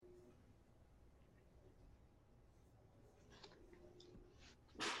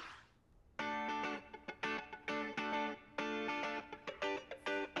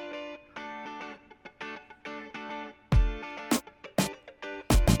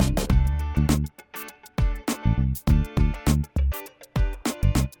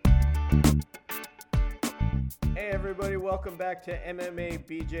everybody. Welcome back to MMA,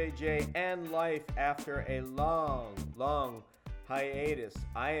 BJJ, and life after a long hiatus.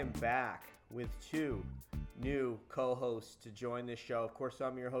 I am back with two new co-hosts to join this show. Of course,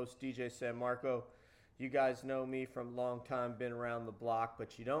 I'm your host, DJ San Marco. You guys know me from long time, been around the block,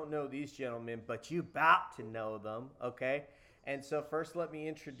 but you don't know these gentlemen, but you about to know them, okay? And so first, let me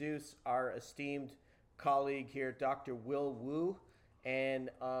introduce our esteemed colleague here, Dr. Will Wu, and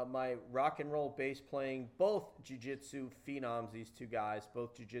my rock and roll bass playing, both jiu-jitsu phenoms, these two guys,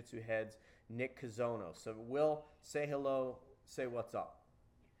 both jiu-jitsu heads, Nick Kazono. So Will, say hello, say what's up.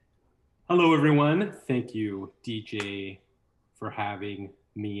 Hello, everyone. Thank you, DJ, for having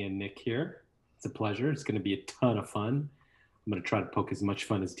me and Nick here. It's a pleasure. It's going to be a ton of fun. I'm going to try to poke as much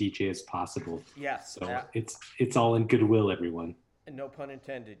fun as DJ as possible. Yes. So it's all in goodwill, everyone. No pun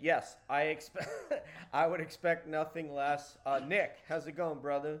intended. Yes, I would expect nothing less. Nick, how's it going,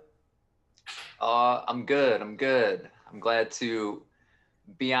 brother? I'm good. I'm glad to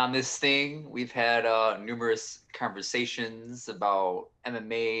be on this thing. We've had numerous conversations about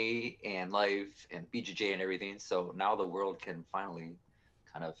MMA and life and BJJ and everything. So now the world can finally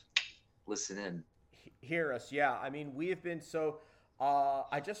kind of listen in. Hear us. Yeah. I mean, we've been so...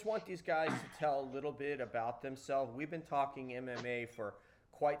 I just want these guys to tell a little bit about themselves. We've been talking MMA for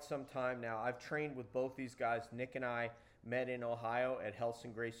quite some time now. I've trained with both these guys. Nick and I met in Ohio at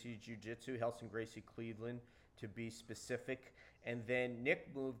Helson Gracie Jiu-Jitsu, Helson Gracie Cleveland to be specific. And then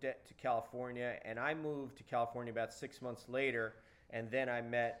Nick moved to California, and I moved to California about 6 months later. And then I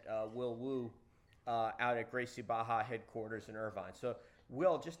met Will Wu out at Gracie Baja headquarters in Irvine. So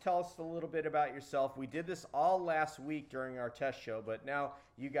Will, just tell us a little bit about yourself. We did this all last week during our test show, but now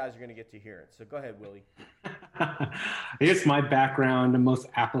you guys are going to get to hear it. So go ahead, Willie. I guess my background, most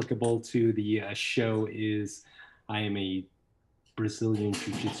applicable to the show, is I am a Brazilian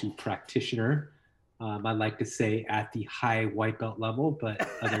Jiu-Jitsu practitioner. I like to say at the high white belt level, but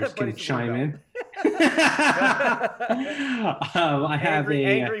others can chime in. I have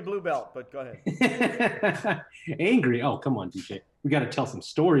angry blue belt, but go ahead. Angry? Oh, come on, DJ. We got to tell some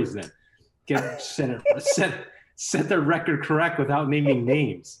stories then. Set the record correct without naming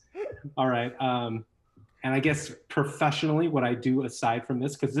names. All right. And I guess professionally, what I do aside from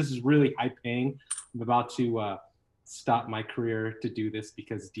this, because this is really high paying, I'm about to stop my career to do this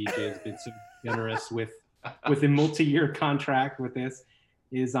because DJ has been so generous with a multi-year contract with this.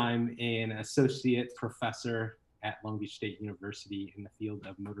 Is I'm an associate professor at Long Beach State University in the field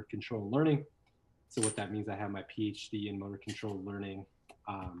of motor control learning. So what that means, I have my PhD in motor control learning.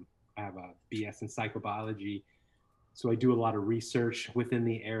 I have a BS in psychobiology. So I do a lot of research within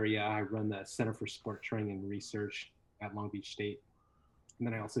the area. I run the Center for Sport Training and Research at Long Beach State. And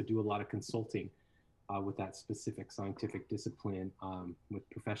then I also do a lot of consulting with that specific scientific discipline with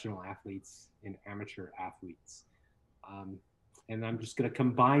professional athletes and amateur athletes. And I'm just going to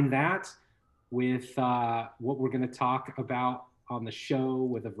combine that with what we're going to talk about on the show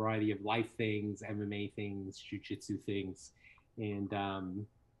with a variety of life things, MMA things, jiu-jitsu things, and,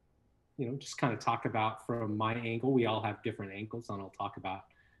 just kind of talk about from my angle. We all have different angles, and I'll talk about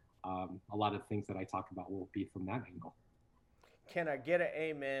a lot of things that I talk about will be from that angle. Can I get an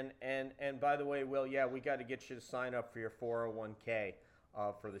amen? And by the way, Will, yeah, we got to get you to sign up for your 401k.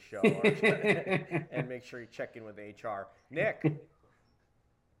 For the show and make sure you check in with HR. Nick.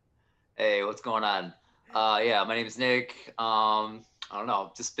 Hey, what's going on? Yeah, my name is Nick. I don't know.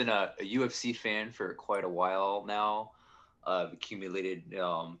 I've just been a UFC fan for quite a while now. I've accumulated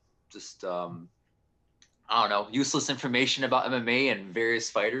I don't know, useless information about MMA and various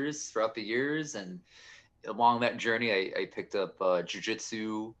fighters throughout the years. And along that journey, I picked up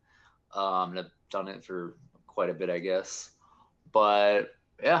jiu-jitsu. And I've done it for quite a bit, I guess. But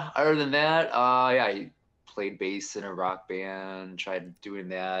yeah, other than that, I played bass in a rock band, tried doing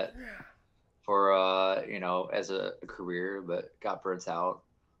that for, as a career, but got burnt out,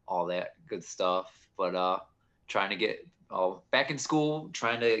 all that good stuff. But trying to get back in school,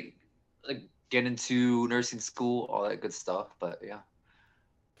 trying to get into nursing school, all that good stuff. But yeah.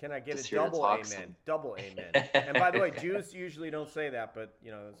 Can I get a double amen? Double amen. And by the way, Jews usually don't say that, but,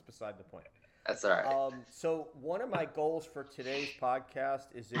 that's beside the point. That's all right. So one of my goals for today's podcast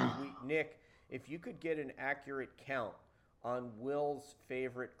is Nick, if you could get an accurate count on Will's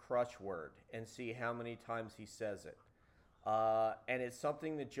favorite crush word and see how many times he says it. And it's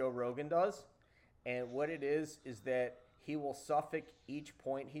something that Joe Rogan does. And what it is that he will suffix each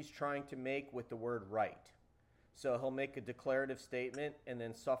point he's trying to make with the word right. So he'll make a declarative statement and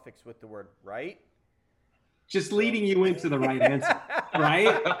then suffix with the word right. Just leading you into the right answer,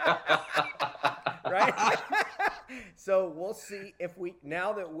 right? Right? So we'll see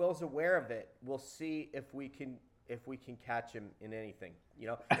now that Will's aware of it, we'll see if if we can catch him in anything. You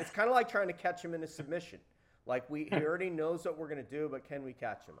know, it's kind of like trying to catch him in a submission. Like he already knows what we're gonna do, but can we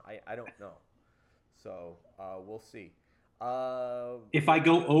catch him? I don't know. So we'll see. If I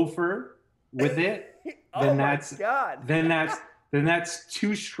go over with it, then that's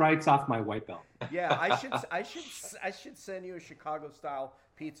 2 strikes off my white belt. Yeah, I should send you a Chicago style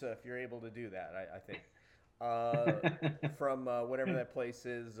pizza if you're able to do that. I think from whatever that place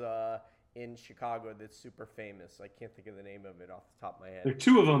is in Chicago that's super famous. I can't think of the name of it off the top of my head. There are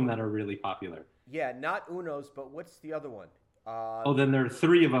 2 of them that are really popular. Yeah, not Uno's, but what's the other one? Then there are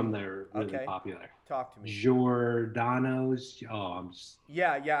 3 of them that are really popular. Talk to me. Giordano's.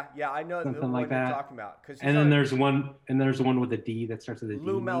 Yeah. I know something the one like you're that. talking about. And then there's one with a D that starts with a D.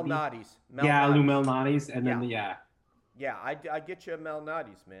 Lou Malnati's. Lou Malnati's, and then Yeah, I get you a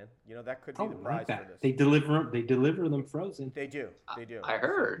Malnati's, man. You know that could be the prize for this. They deliver them frozen. They do. I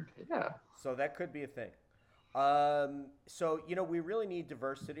heard. Yeah. So that could be a thing. So you know we really need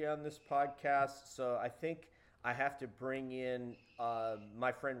diversity on this podcast. So I think I have to bring in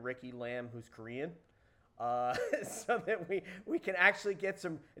my friend Ricky Lam, who's Korean, so that we can actually get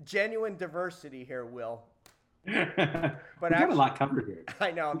some genuine diversity here, Will. But we got a lot covered here.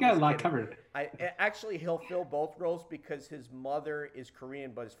 I know. We got a lot covered. Actually, he'll fill both roles because his mother is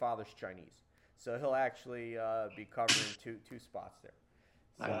Korean, but his father's Chinese. So he'll actually be covering two spots there.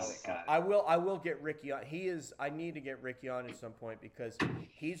 So I will get Ricky on. I need to get Ricky on at some point because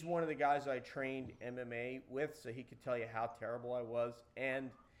he's one of the guys I trained MMA with, so he could tell you how terrible I was,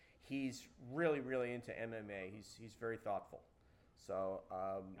 and he's really, really into MMA. He's very thoughtful. So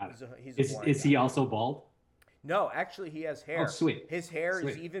is he also bald? No, actually, he has hair. Oh, sweet. His hair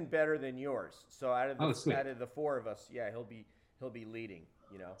is even better than yours. So out of the 4 of us, yeah, he'll be leading.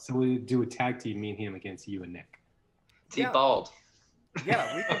 You know. So we do a tag team, me and him against you and Nick. Team Bald.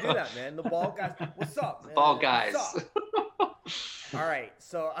 Yeah, we can do that, man. The bald guys. What's up, man? Bald guys. All right.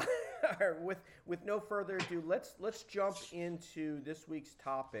 So, with no further ado, let's jump into this week's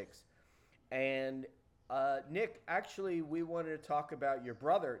topics. And Nick, actually, we wanted to talk about your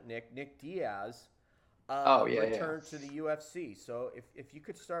brother, Nick Diaz. Return to the UFC. So, if you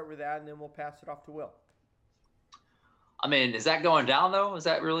could start with that, and then we'll pass it off to Will. I mean, is that going down though? Is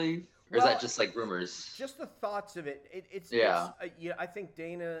that really? Or is that just like rumors? Just the thoughts of it. It's I think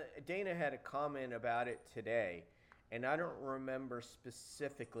Dana had a comment about it today, and I don't remember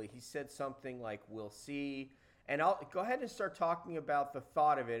specifically. He said something like, "We'll see," and I'll go ahead and start talking about the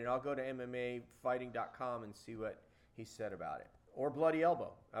thought of it, and I'll go to MMAfighting.com and see what he said about it. Or Bloody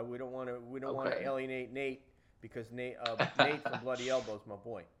Elbow. We don't want to alienate Nate because Nate from Bloody Elbow is my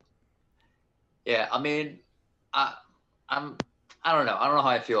boy. Yeah, I mean, I don't know. I don't know how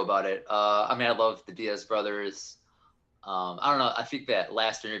I feel about it. I mean, I love the Diaz brothers. I don't know. I think that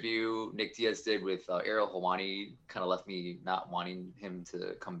last interview Nick Diaz did with Ariel Helwani kind of left me not wanting him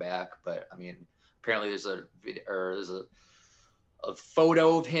to come back. But I mean, apparently there's a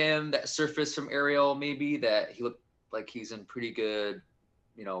photo of him that surfaced from Ariel, maybe that he looked like he's in pretty good,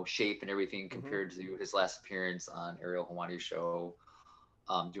 shape and everything compared to his last appearance on Ariel Helwani's show,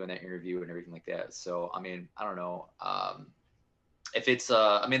 doing that interview and everything like that. So I mean, I don't know. If it's,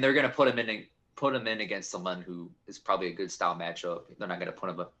 I mean, they're gonna put him in against someone who is probably a good style matchup. They're not gonna put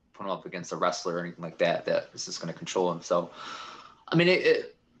him up against a wrestler or anything like that is just gonna control him. So, I mean,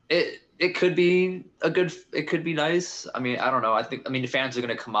 it could be it could be nice. I mean, I don't know. The fans are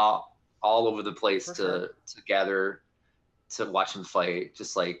gonna come out all over the place to gather to watch him fight,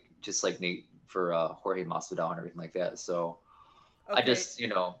 just like Nate for Jorge Masvidal and everything like that. So. Okay. I just,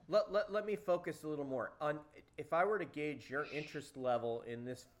 Let me focus a little more on if I were to gauge your interest level in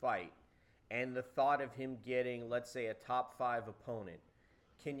this fight and the thought of him getting, let's say, a top 5 opponent.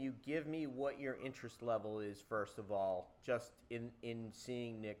 Can you give me what your interest level is, first of all, just in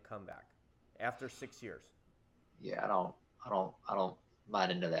seeing Nick come back after 6 years? Yeah, I don't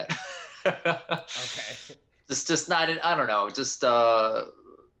mind into that. Okay. Just not. I don't know. Just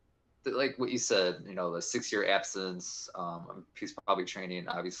like what you said, the 6-year absence. He's probably training,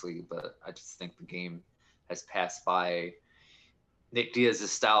 obviously, but I just think the game has passed by Nick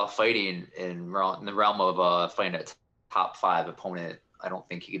Diaz's style of fighting in the realm of fighting a top 5 opponent. I don't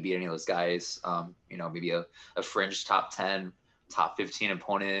think he could beat any of those guys. Maybe a fringe top 10, top 15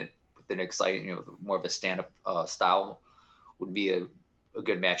 opponent with an exciting, more of a stand-up style would be a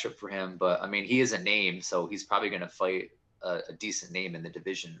good matchup for him. But I mean, he is a name, so he's probably going to fight a decent name in the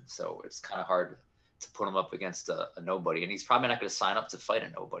division, so it's kind of hard to put him up against a nobody, and he's probably not going to sign up to fight a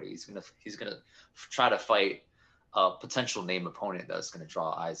nobody. He's gonna try to fight a potential name opponent that's going to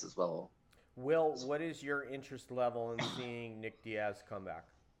draw eyes as well. Will, what is your interest level in seeing Nick Diaz come back?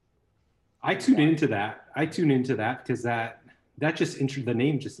 I tune into that. I tune into that because that just the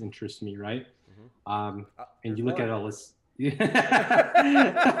name just interests me, right? And you look at all this. Damn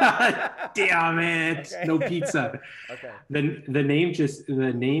it! Okay. No pizza. Okay. The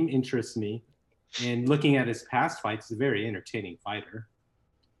name interests me, and looking at his past fights, he's a very entertaining fighter.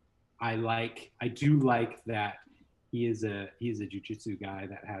 I do like that he is a jiu-jitsu guy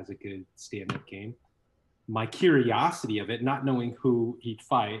that has a good stand-up game. My curiosity of it, not knowing who he'd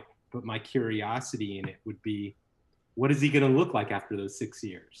fight, but my curiosity in it would be, what is he going to look like after those 6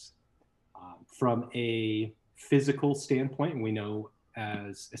 years? From a physical standpoint, we know,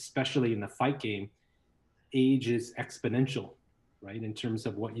 especially in the fight game, age is exponential, right? In terms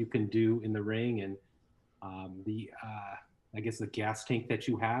of what you can do in the ring and I guess the gas tank that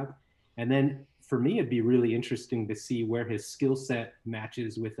you have. And then for me, it'd be really interesting to see where his skill set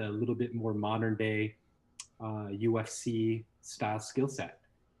matches with a little bit more modern day UFC style skill set.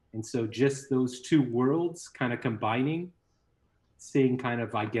 And so just those two worlds kind of combining, seeing kind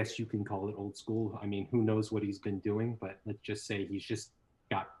of, I guess you can call it old school. I mean, who knows what he's been doing, but let's just say he's just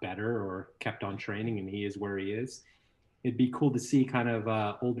got better or kept on training and he is where he is. It'd be cool to see kind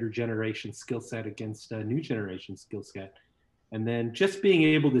of older generation skill set against a new generation skill set. And then just being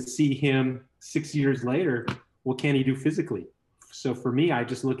able to see him 6 years later, what can he do physically? So for me, I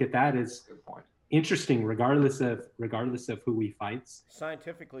just look at that as interesting, regardless of who he fights.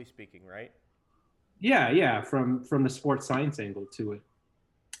 Scientifically speaking, right? Yeah, from the sports science angle to it.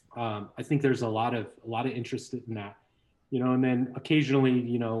 I think there's a lot of interest in that, and then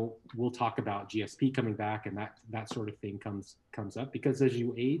occasionally, we'll talk about GSP coming back and that sort of thing comes up, because as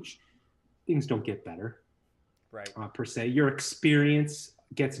you age, things don't get better, right? Per se, your experience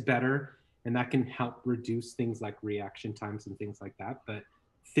gets better, and that can help reduce things like reaction times and things like that. But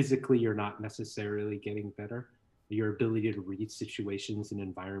physically, you're not necessarily getting better. Your ability to read situations and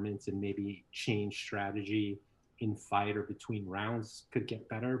environments and maybe change strategy in fight or between rounds could get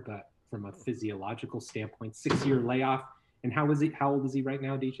better. But from a physiological standpoint, 6-year layoff. And how old is he right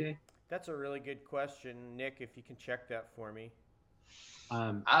now, DJ? That's a really good question, Nick. If you can check that for me.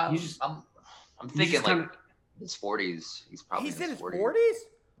 I'm thinking like his 40s. He's probably in his 40s.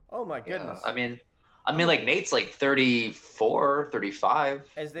 Oh my goodness. Yeah, I mean, like Nate's like 34, 35.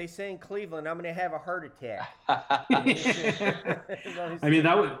 As they say in Cleveland, I'm going to have a heart attack. I mean,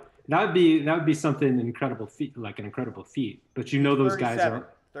 that would be something incredible feat, like an incredible feat. But those guys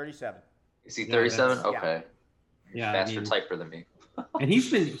are 37. Is he 37? Yeah, okay. Yeah. Faster typer than me. And he's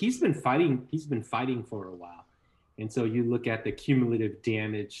been fighting for a while. And so you look at the cumulative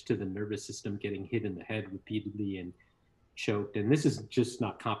damage to the nervous system, getting hit in the head repeatedly and choked. And this is just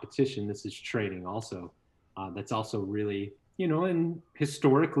not competition. This is training also. That's also really, and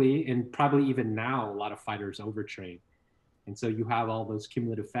historically, and probably even now, a lot of fighters overtrain. And so you have all those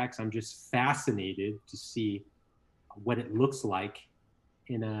cumulative effects. I'm just fascinated to see what it looks like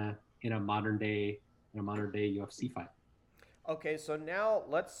in a modern day UFC fight. Okay, so now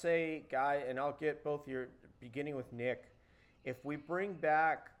let's say, Guy, and I'll get both your, beginning with Nick, if we bring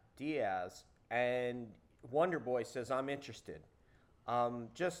back Diaz and Wonder Boy says, I'm interested,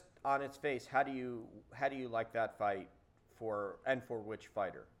 just on its face, how do you like that fight for which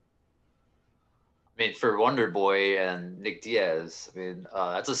fighter? I mean, for Wonder Boy and Nick Diaz,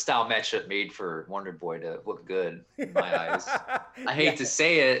 that's a style matchup made for Wonder Boy to look good in my eyes. I hate to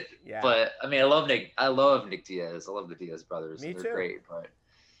say it, but I love Nick Diaz. I love the Diaz brothers. Me They're too. Great,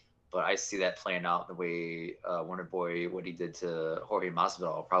 but I see that playing out the way Wonder Boy, what he did to Jorge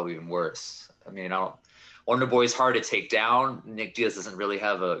Masvidal, probably even worse. Wonder Boy's hard to take down. Nick Diaz doesn't really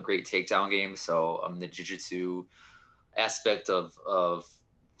have a great takedown game, so the jiu-jitsu aspect of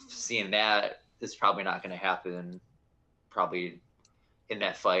seeing that is probably not going to happen probably in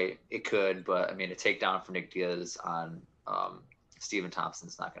that fight. It could, but a takedown for Nick Diaz on Stephen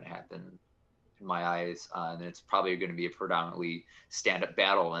Thompson's not going to happen in my eyes. And it's probably going to be a predominantly stand-up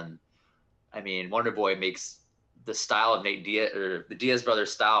battle. And Wonder Boy makes the style of Nate Diaz, or the Diaz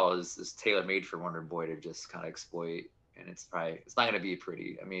brothers style is tailor-made for Wonder Boy to just kind of exploit. And it's not going to be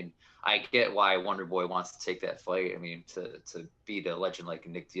pretty. I get why Wonder Boy wants to take that fight. To beat a legend like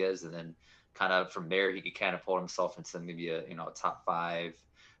Nick Diaz, and then kind of from there, he could kind of pull himself into maybe a top 5,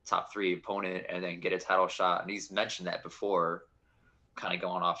 top 3 opponent, and then get a title shot. And he's mentioned that before, kind of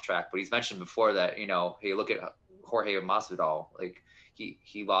going off track, but he's mentioned before that, hey, look at Jorge Masvidal. Like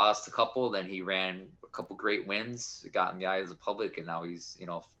he lost a couple, then he ran a couple great wins, got in the eyes of the public, and now he's,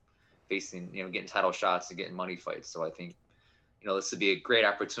 facing, getting title shots and getting money fights. So I think, this would be a great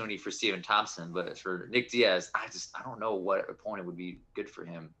opportunity for Stephen Thompson, but for Nick Diaz, I don't know what opponent would be good for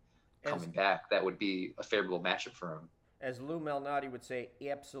him. Coming back, that would be a favorable matchup for him. As Lou Malnati would say,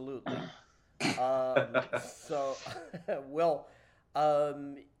 absolutely. So, well,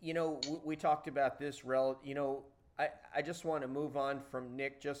 we talked about this. I just want to move on from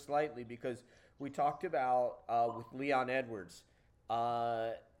Nick just slightly because we talked about with Leon Edwards,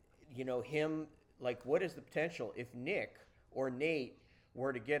 him, like, what is the potential if Nick or Nate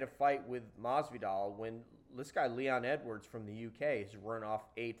were to get a fight with Masvidal when this guy Leon Edwards from the UK has run off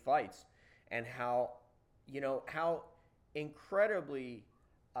 8 fights, and how incredibly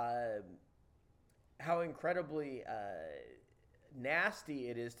uh, nasty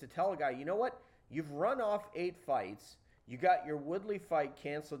it is to tell a guy, you know what, you've run off 8 fights, you got your Woodley fight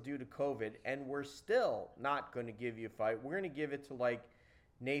canceled due to COVID, and we're still not going to give you a fight. We're going to give it to like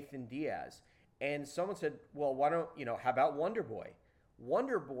Nathan Diaz. And someone said, well, why don't, how about Wonder Boy?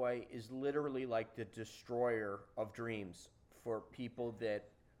 Wonder Boy is literally like the destroyer of dreams for people that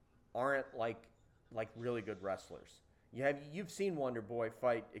aren't like really good wrestlers. You've seen Wonder Boy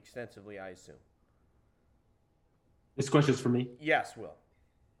fight extensively, I assume. This question's for me. Yes, Will.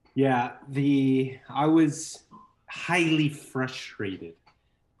 Yeah, I was highly frustrated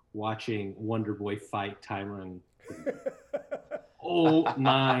watching Wonder Boy fight Tyron. Oh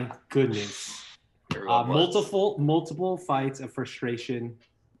my goodness! Multiple fights of frustration.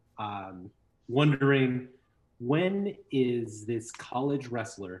 Wondering, when is this college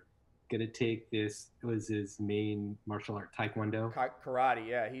wrestler gonna take this? Was his main martial art Taekwondo? Karate,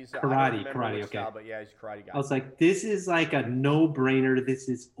 yeah, he's karate. Okay, style, but yeah, he's a karate guy. I was like, this is like a no-brainer. This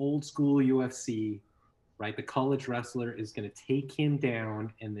is old school UFC, right? The college wrestler is gonna take him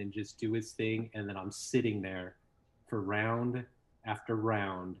down and then just do his thing, and then I'm sitting there for round after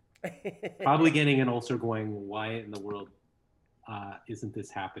round, probably getting an ulcer, going, why in the world isn't this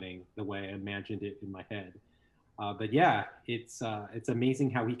happening the way I imagined it in my head? But yeah, it's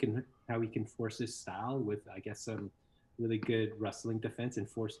amazing how he can force his style with, I guess, some really good wrestling defense and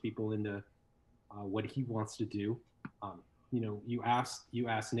force people into what he wants to do. You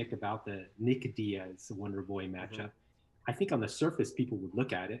asked Nick about the Nick Diaz Wonder Boy matchup. Mm-hmm. I think on the surface people would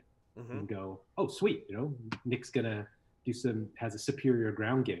look at it mm-hmm. and go, "Oh, sweet, Nick's gonna has a superior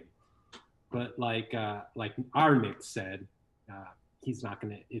ground game." But like our Nick said, he's not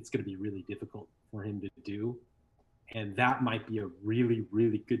gonna. It's gonna be really difficult for him to do. And that might be a really,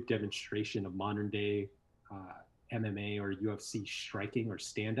 really good demonstration of modern day MMA or UFC striking or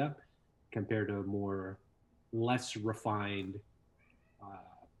stand up compared to a more less refined,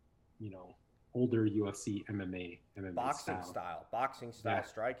 older UFC MMA boxing style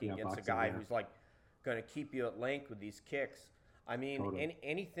striking against a guy who's like going to keep you at length with these kicks. I mean, totally.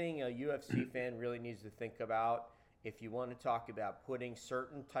 Anything a UFC fan really needs to think about, if you want to talk about putting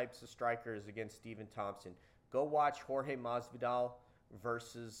certain types of strikers against Stephen Thompson, go watch Jorge Masvidal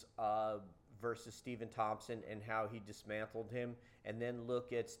versus Stephen Thompson and how he dismantled him, and then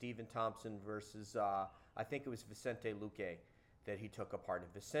look at Stephen Thompson versus I think it was Vicente Luque that he took apart.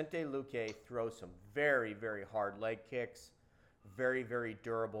 And Vicente Luque throws some very, very hard leg kicks, very, very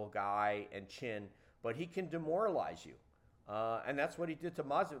durable guy and chin, but he can demoralize you, and that's what he did to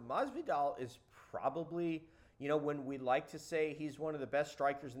Masvidal. Masvidal is probably, when we like to say he's one of the best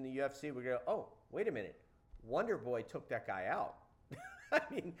strikers in the UFC, we go, oh, wait a minute. Wonder Boy took that guy out. I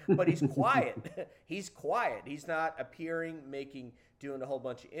mean, but he's quiet. He's quiet. He's not appearing, doing a whole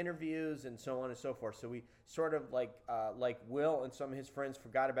bunch of interviews and so on and so forth. So we sort of like Will and some of his friends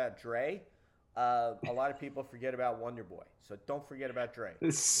forgot about Dre. A lot of people forget about Wonder Boy. So don't forget about Dre.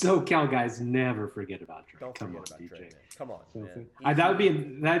 SoCal guys never forget about Dre. Don't forget about Dre, man. Come on, man. That'd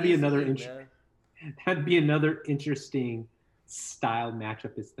be another interesting style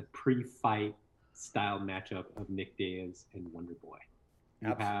matchup. Is the pre-fight style matchup of Nick Diaz and Wonder Boy. You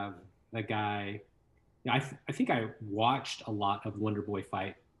Absolutely. Have the guy. I think I watched a lot of Wonder Boy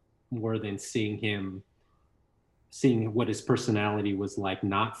fight more than seeing what his personality was like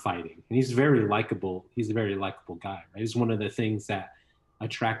not fighting. And he's very likable. He's a very likable guy. Right? It's one of the things that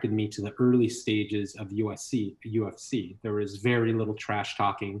attracted me to the early stages of UFC. There was very little trash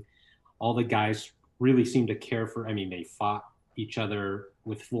talking. All the guys really seemed to care for. I mean, they fought each other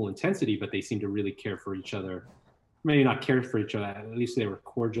with full intensity, but they seemed to really care for each other. Maybe not care for each other. At least they were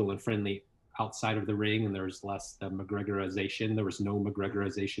cordial and friendly outside of the ring, and there was less the McGregorization. There was no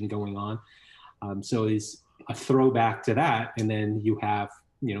McGregorization going on. So it's a throwback to that. And then you have,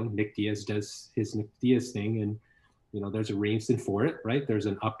 Nick Diaz does his Nick Diaz thing, and there's a reason for it, right? There's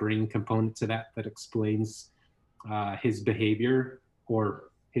an upbringing component to that explains his behavior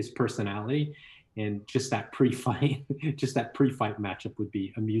or his personality. And just that pre-fight matchup would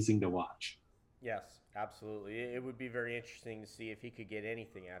be amusing to watch. Yes, absolutely. It would be very interesting to see if he could get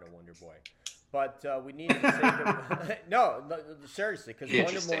anything out of Wonder Boy. But we need to say that, no, seriously, because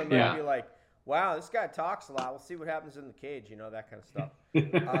Wonder Boy might be like, Wow, this guy talks a lot. We'll see what happens in the cage, that kind of stuff.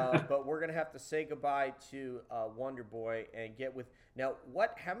 But we're gonna have to say goodbye to Wonder Boy and get with now.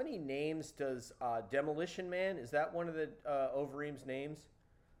 How many names does Demolition Man? Is that one of the Overeem's names?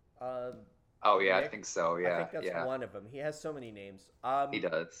 Oh yeah, Nick? I think so. Yeah, I think that's yeah, one of them. He has so many names. he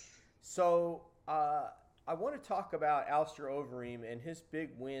does. So I want to talk about Alistair Overeem and his big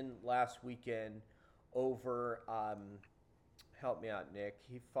win last weekend over. Help me out, Nick.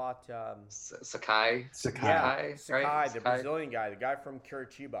 He fought Sakai. Sakai, right? the Brazilian guy, the guy from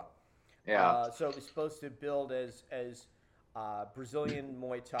Curitiba. Yeah. So it was supposed to build as Brazilian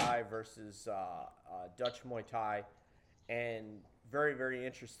Muay Thai versus Dutch Muay Thai, and very, very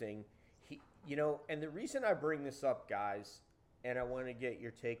interesting. And the reason I bring this up, guys, and I want to get your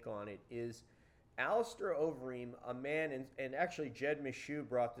take on it, is Alistair Overeem, a man, and actually Jed Meshew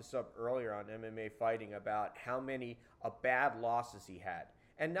brought this up earlier on MMA Fighting about how many bad losses he had.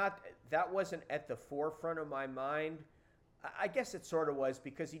 And that wasn't at the forefront of my mind. I guess it sort of was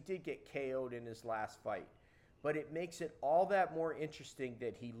because he did get KO'd in his last fight. But it makes it all that more interesting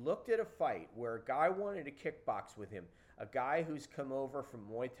that he looked at a fight where a guy wanted to kickbox with him, a guy who's come over from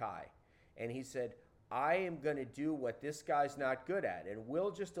Muay Thai, and he said, I am going to do what this guy's not good at. And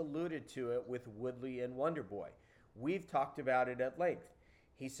Will just alluded to it with Woodley and Wonderboy. We've talked about it at length.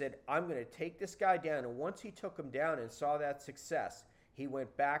 He said, I'm going to take this guy down. And once he took him down and saw that success, he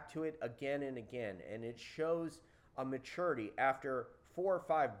went back to it again and again. And it shows a maturity after 4 or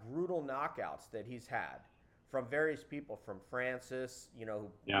 5 brutal knockouts that he's had from various people, from Francis, who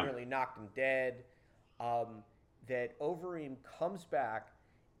nearly knocked him dead, that Overeem comes back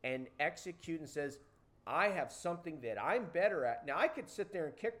and executes and says, I have something that I'm better at. Now, I could sit there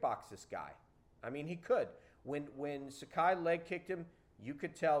and kickbox this guy. I mean, he could. When Sakai leg kicked him, you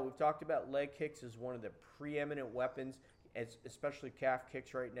could tell. We've talked about leg kicks as one of the preeminent weapons, especially calf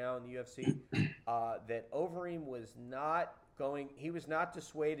kicks right now in the UFC, that Overeem was not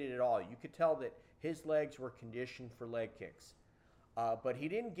dissuaded at all. You could tell that his legs were conditioned for leg kicks. But he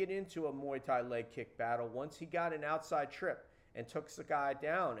didn't get into a Muay Thai leg kick battle once he got an outside trip and took Sakai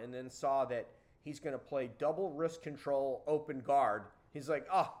down and then saw that he's going to play double wrist control, open guard. He's like,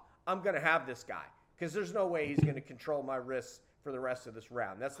 I'm going to have this guy because there's no way he's going to control my wrists for the rest of this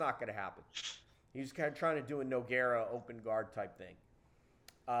round. That's not going to happen. He's kind of trying to do a Nogueira open guard type thing.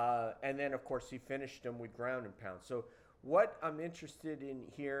 And then, of course, he finished him with ground and pound. So what I'm interested in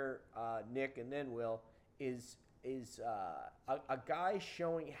here, Nick, and then Will, is a guy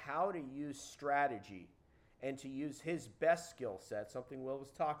showing how to use strategy and to use his best skill set, something Will was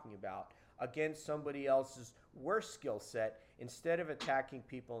talking about, against somebody else's worst skill set instead of attacking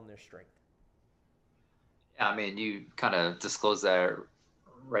people in their strength. Yeah, I mean, you kind of disclosed that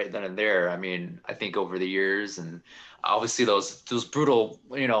right then and there. I mean, I think over the years, and obviously those brutal,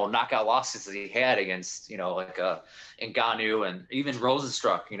 knockout losses that he had against, like Ngannou and even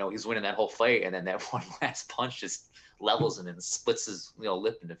Rosenstruck, he's winning that whole fight, and then that one last punch just levels him and splits his,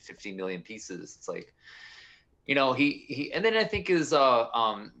 lip into 50 million pieces. It's like, he and then I think his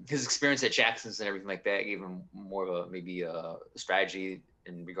experience at Jackson's and everything like that gave him more of maybe a strategy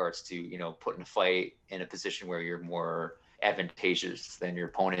in regards to, putting a fight in a position where you're more advantageous than your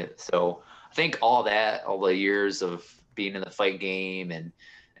opponent. So I think all the years of being in the fight game and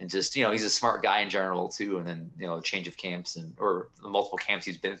just, he's a smart guy in general too. And then, change of camps or the multiple camps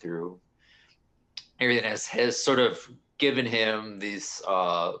he's been through, everything has sort of given him these,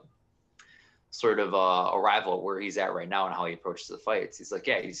 sort of arrival where he's at right now and how he approaches the fights. He's like,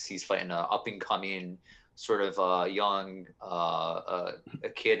 he's fighting a up and coming sort of young a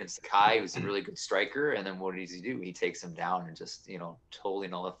kid in Sakai who's a really good striker. And then what does he do? He takes him down and just, totally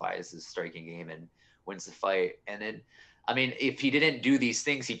nullifies his striking game and wins the fight. And then, I mean, if he didn't do these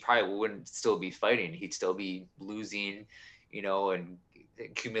things, he probably wouldn't still be fighting. He'd still be losing, and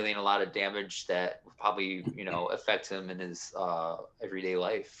accumulating a lot of damage that would probably, affect him in his everyday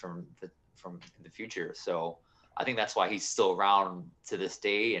life from the future. So I think that's why he's still around to this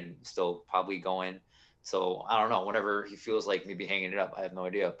day and still probably going. So I don't know, whenever he feels like maybe hanging it up, I have no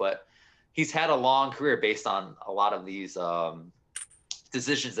idea, but he's had a long career based on a lot of these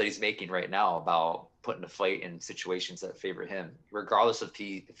decisions that he's making right now about putting a fight in situations that favor him, regardless if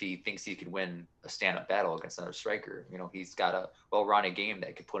he thinks he could win a stand-up battle against another striker. He's got a well-rounded game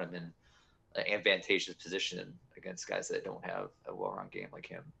that could put him in an advantageous position against guys that don't have a well-run game like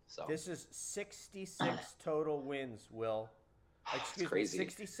him. So this is 66 total wins, Will. Excuse me,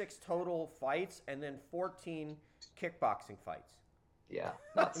 66 total fights and then 14 kickboxing fights. Yeah,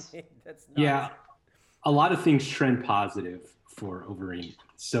 that's nuts. Yeah, a lot of things trend positive for Overeem.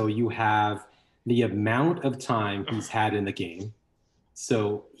 So you have the amount of time he's had in the game,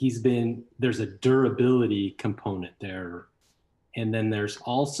 So there's a durability component there. And then there's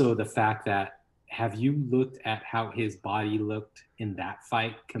also the fact that, have you looked at how his body looked in that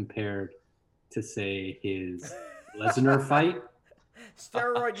fight compared to, say, his Lesnar fight?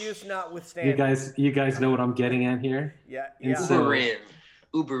 Steroid use notwithstanding. You guys know what I'm getting at here? Yeah. And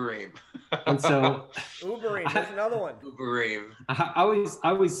Uberim. And so Uberim, there's another one. Uberim. I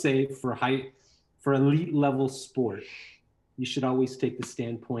always say for elite level sport, you should always take the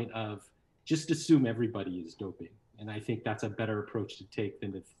standpoint of just assume everybody is doping. And I think that's a better approach to take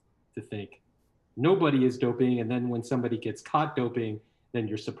than to think nobody is doping. And then when somebody gets caught doping, then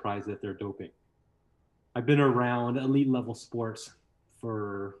you're surprised that they're doping. I've been around elite level sports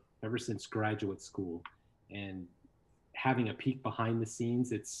ever since graduate school, and having a peek behind the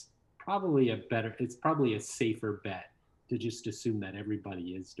scenes, it's probably a safer bet to just assume that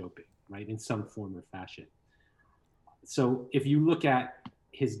everybody is doping, right, in some form or fashion. So if you look at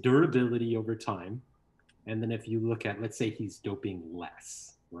his durability over time, and then if you look at, let's say he's doping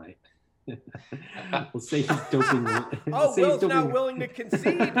less, right? We'll say he's doping. Will's not willing to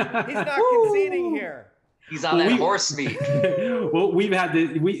concede. He's not conceding here. He's on that horse meat. Well,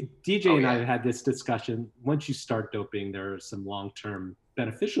 DJ and I have had this discussion. Once you start doping, there are some long-term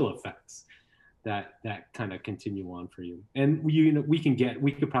beneficial effects that kind of continue on for you. And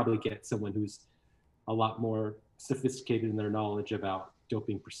we could probably get someone who's a lot more sophisticated in their knowledge about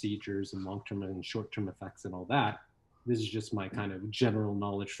doping procedures and long-term and short-term effects and all that. This is just my kind of general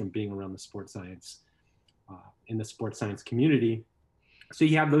knowledge from being around the sports science, in the sports science community. So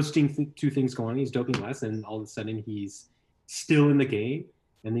you have those two things going on. He's doping less, and all of a sudden he's still in the game,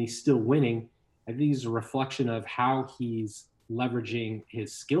 and he's still winning. I think it's a reflection of how he's leveraging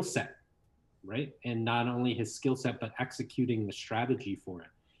his skill set, right? And not only his skill set, but executing the strategy for it.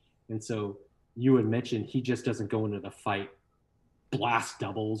 And so you had mentioned he just doesn't go into the fight blast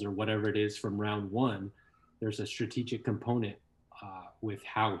doubles or whatever it is from round one. There's a strategic component with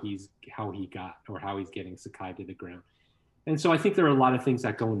how he's getting Sakai to the ground. And so I think there are a lot of things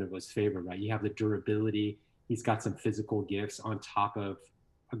that go into his favor, right? You have the durability. He's got some physical gifts on top of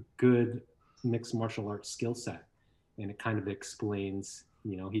a good mixed martial arts skill set. And it kind of explains,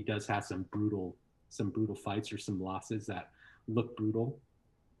 he does have some brutal fights or some losses that look brutal,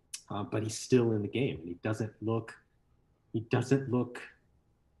 but he's still in the game. And he doesn't look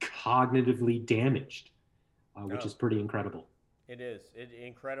cognitively damaged, which is pretty incredible. It is. It's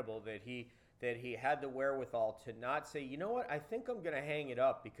incredible that he had the wherewithal to not say, you know what, I think I'm going to hang it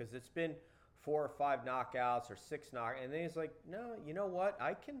up because it's been 4 or 5 knockouts or 6 knockouts. And then he's like, no, you know what,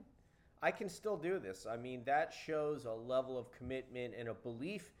 I can still do this. I mean, that shows a level of commitment and a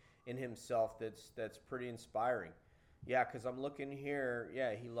belief in himself that's pretty inspiring. Yeah, because I'm looking here.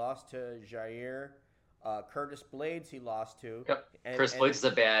 Yeah, he lost to Jair. Curtis Blades he lost to. Yep. Curtis Blades is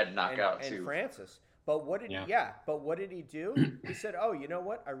a bad knockout too. And Francis. But what did he do? He said, oh, you know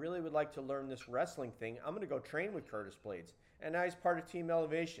what? I really would like to learn this wrestling thing. I'm going to go train with Curtis Blades. And now he's part of Team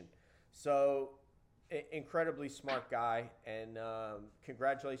Elevation. So incredibly smart guy. And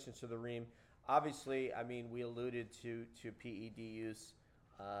congratulations to the Reem. Obviously, I mean, we alluded to PED use.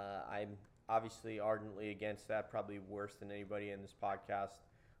 I'm obviously ardently against that, probably worse than anybody in this podcast.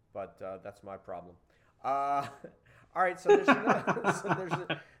 But that's my problem. All right, so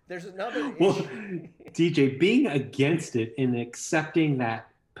there's another issue. Well, DJ, being against it and accepting that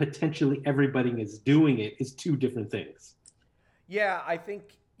potentially everybody is doing it is two different things. Yeah, I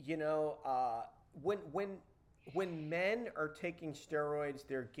think, when men are taking steroids,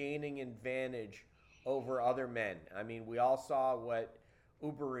 they're gaining advantage over other men. I mean, we all saw what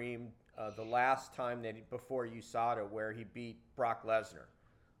Uberim, the last time before USADA, where he beat Brock Lesnar.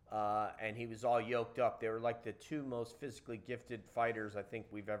 And he was all yoked up. They were like the 2 most physically gifted fighters I think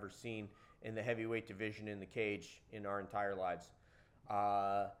we've ever seen in the heavyweight division in the cage in our entire lives.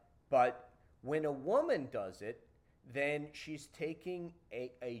 But when a woman does it, then she's taking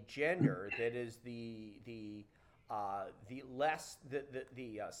a gender that is the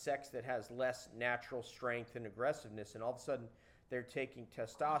sex that has less natural strength and aggressiveness, and all of a sudden they're taking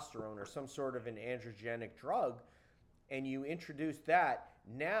testosterone or some sort of an androgenic drug, and you introduce that.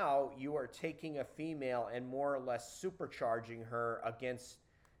 Now you are taking a female and more or less supercharging her against,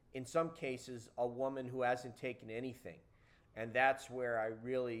 in some cases, a woman who hasn't taken anything. And that's where I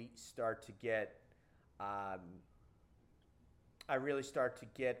really start to get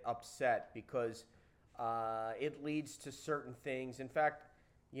upset because it leads to certain things. In fact,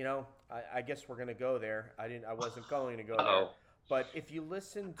 I guess we're going to go there. I wasn't going to go there. But if you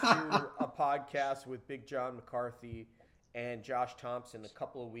listen to a podcast with Big John McCarthy and Josh Thompson a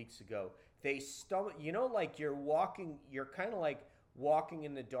couple of weeks ago, they like you're kind of like walking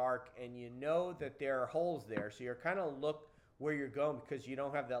in the dark and you know that there are holes there. So you're kind of look where you're going because you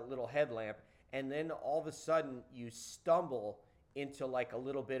don't have that little headlamp. And then all of a sudden you stumble into like a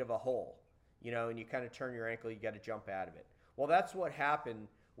little bit of a hole, and you kind of turn your ankle, you got to jump out of it. Well, that's what happened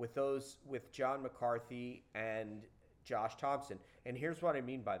with John McCarthy and Josh Thompson. And here's what I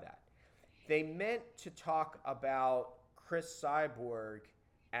mean by that. They meant to talk about Cris Cyborg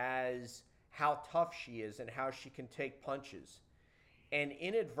as how tough she is and how she can take punches. And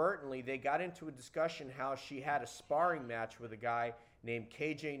inadvertently, they got into a discussion how she had a sparring match with a guy named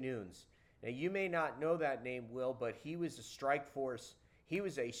KJ Noons. Now, you may not know that name, Will, but he was he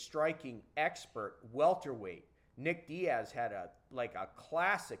was a striking expert welterweight. Nick Diaz had a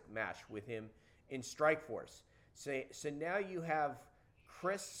classic match with him in Strikeforce. So now you have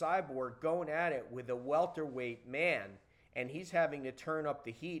Cris Cyborg going at it with a welterweight man, and he's having to turn up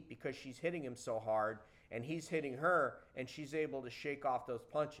the heat because she's hitting him so hard, and he's hitting her, and she's able to shake off those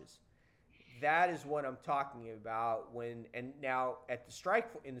punches. That is what I'm talking about now at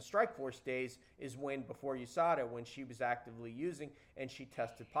in the Strikeforce days is before USADA, when she was actively using and she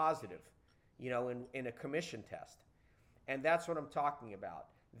tested positive, in a commission test. And that's what I'm talking about.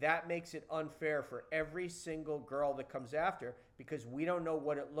 That makes it unfair for every single girl that comes after, because we don't know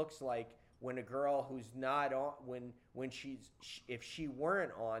what it looks like when a girl who's not on, if she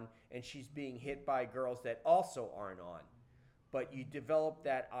weren't on and she's being hit by girls that also aren't on. But you develop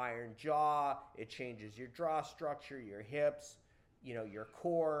that iron jaw, it changes your jaw structure, your hips, your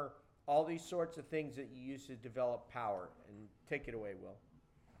core, all these sorts of things that you use to develop power. And take it away, Will.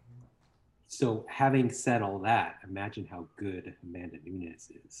 So having said all that, imagine how good Amanda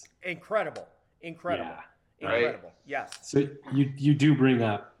Nunes is. Incredible. Yeah, Incredible. right? Yes. So you do bring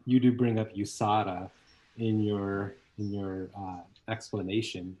up USADA in your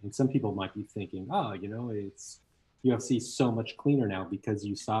explanation, and some people might be thinking, oh, it's UFC so much cleaner now because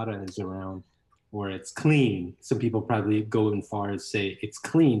USADA is around, or it's clean. Some people probably go as far as say it's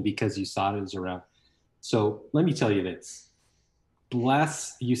clean because USADA is around. So let me tell you this.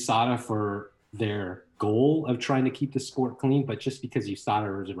 Bless USADA for their goal of trying to keep the sport clean, but just because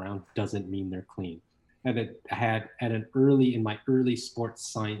USADA is around doesn't mean they're clean. And in my early sports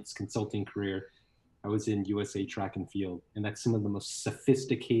science consulting career, I was in USA Track and Field, and that's some of the most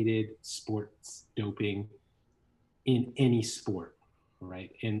sophisticated sports doping in any sport,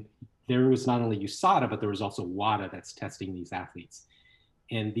 right? And there was not only USADA, but there was also WADA that's testing these athletes.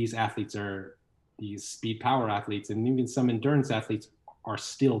 And these athletes are these speed power athletes, and even some endurance athletes are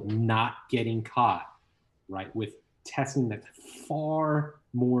still not getting caught, right? With testing that's far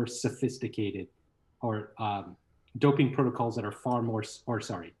more sophisticated, or doping protocols that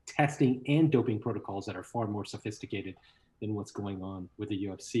are testing and doping protocols that are far more sophisticated than what's going on with the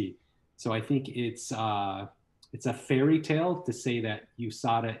UFC. So I think it's a fairy tale to say that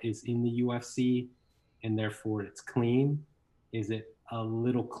USADA is in the UFC and therefore it's clean. Is it a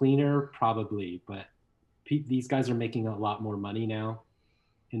little cleaner? Probably, but these guys are making a lot more money now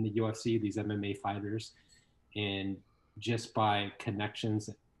in the UFC, these MMA fighters, and just by connections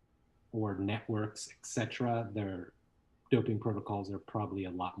or networks, etc., their doping protocols are probably a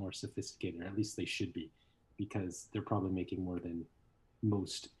lot more sophisticated, or at least they should be, because they're probably making more than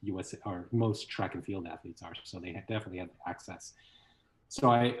most most track and field athletes are. So they definitely have access. So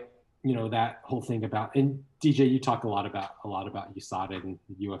that whole thing about, and DJ, you talk a lot about USADA and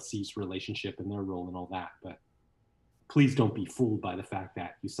the UFC's relationship and their role and all that, but please don't be fooled by the fact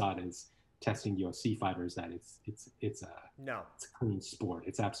that USADA is testing UFC fighters, that it's a clean sport.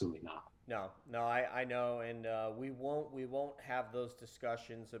 It's absolutely not. No, I know, and we won't have those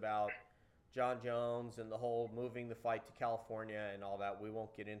discussions about John Jones and the whole moving the fight to California and all that. We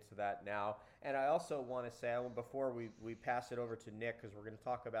won't get into that now. And I also want to say, before we pass it over to Nick, because we're going to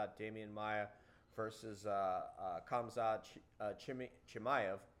talk about Demian Maia versus Khamzat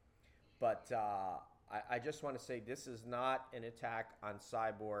Chimaev, but I just want to say this is not an attack on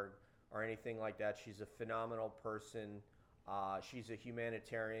Cyborg or anything like that. She's a phenomenal person. She's a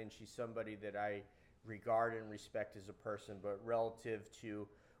humanitarian. She's somebody that I regard and respect as a person, but relative to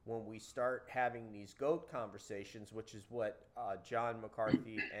when we start having these GOAT conversations, which is what John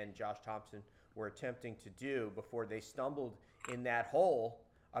McCarthy and Josh Thompson were attempting to do before they stumbled in that hole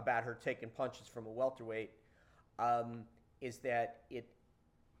about her taking punches from a welterweight, is that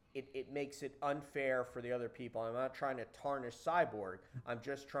it makes it unfair for the other people. I'm not trying to tarnish Cyborg. I'm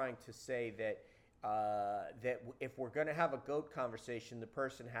just trying to say that that if we're going to have a GOAT conversation, the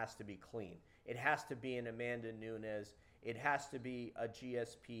person has to be clean. It has to be an Amanda Nunes. It has to be a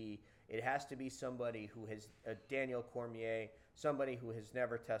GSP. It has to be somebody who has a Daniel Cormier, somebody who has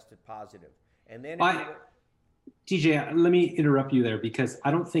never tested positive. And then TJ, let me interrupt you there because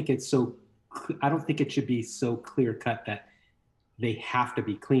I don't think it's so. I don't think it should be so clear cut that they have to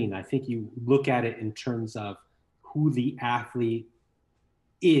be clean. I think you look at it in terms of who the athlete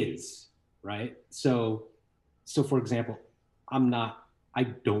is, right? So for example, I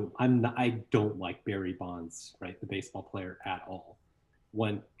don't like Barry Bonds, right? The baseball player at all.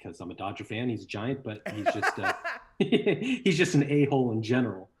 One, because I'm a Dodger fan, he's a giant, but he's just an a-hole in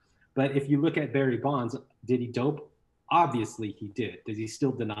general. But if you look at Barry Bonds, did he dope? Obviously he did. Does he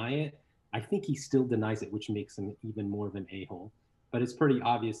still deny it? I think he still denies it, which makes him even more of an a-hole. But it's pretty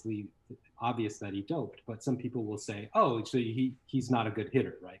obvious that he doped. But some people will say, oh, so he's not a good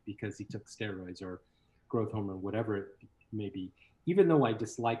hitter, right? Because he took steroids or growth hormone, whatever it may be. Even though I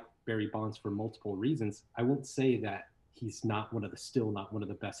dislike Barry Bonds for multiple reasons, I won't say that he's not still not one of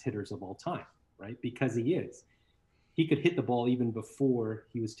the best hitters of all time, right? Because he is. He could hit the ball even before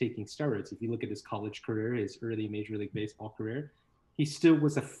he was taking steroids. If you look at his college career, his early Major League Baseball career, he still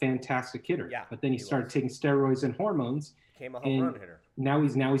was a fantastic hitter. Yeah, but then he started taking steroids and hormones. Became a home run hitter. Now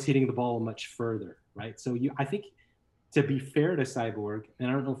he's hitting the ball much further, right? So I think, to be fair to Cyborg, and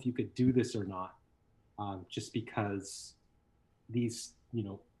I don't know if you could do this or not, just because these,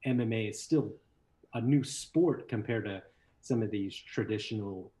 MMA is still a new sport compared to some of these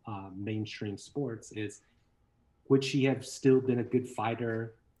traditional mainstream sports, is would she have still been a good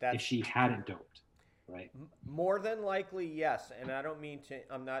fighter if she hadn't doped, right? More than likely, yes. And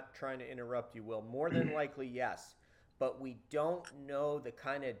I'm not trying to interrupt you, Will. More than likely, yes. But we don't know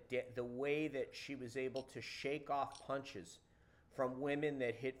the way that she was able to shake off punches from women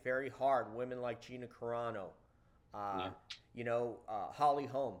that hit very hard, women like Gina Carano, Holly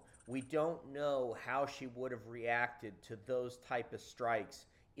Holm. We don't know how she would have reacted to those type of strikes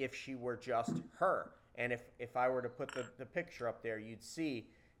if she were just her. And if I were to put the picture up there, you'd see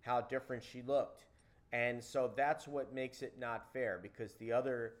how different she looked. And so that's what makes it not fair, because the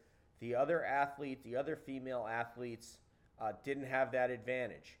other female athletes didn't have that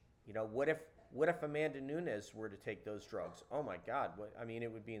advantage. What if Amanda Nunes were to take those drugs? Oh my God!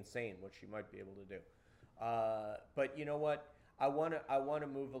 It would be insane what she might be able to do. But you know what? I want to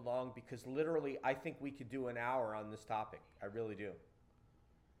move along, because literally I think we could do an hour on this topic. I really do.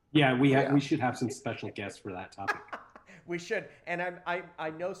 Yeah, we should have some special guests for that topic. We should. And I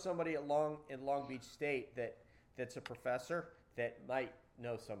know somebody in Long Beach State that's a professor that might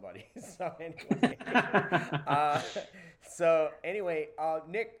know somebody. So anyway,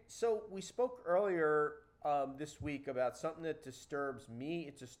 Nick. So we spoke earlier this week about something that disturbs me.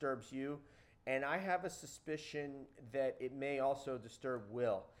 It disturbs you, and I have a suspicion that it may also disturb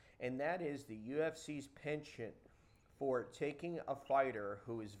Will, and that is the UFC's penchant for taking a fighter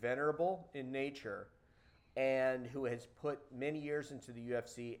who is venerable in nature and who has put many years into the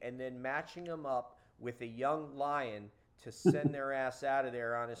UFC, and then matching him up with a young lion to send their ass out of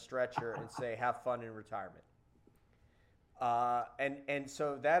there on a stretcher and say, have fun in retirement. And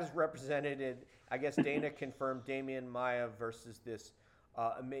so that is represented in, I guess Dana confirmed Damian Maia versus this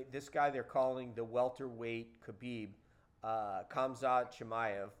guy they're calling the welterweight Khabib, Khamzat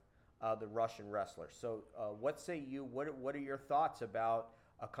Chimaev, the Russian wrestler. So what say you? What are your thoughts about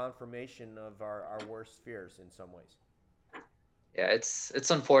a confirmation of our worst fears in some ways? Yeah, it's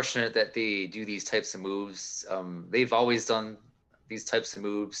unfortunate that they do these types of moves. They've always done these types of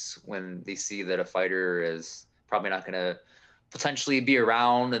moves when they see that a fighter is probably not going to potentially be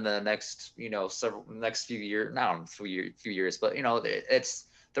around in the next, few years, not few years, but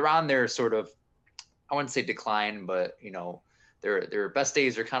they're on their sort of, I wouldn't say decline, but their best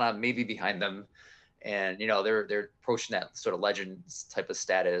days are kind of maybe behind them, and they're approaching that sort of legends type of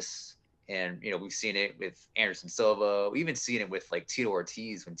status. And we've seen it with Anderson Silva. We even seen it with like Tito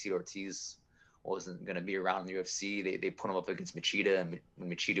Ortiz, when Tito Ortiz wasn't going to be around in the UFC. They put him up against Machida, and when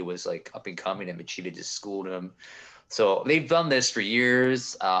Machida was like up and coming, and Machida just schooled him. So they've done this for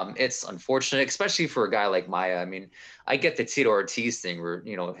years. It's unfortunate, especially for a guy like Maia. I get the Tito Ortiz thing where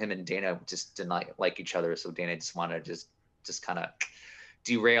him and Dana just did not like each other, so Dana just wanted to just kind of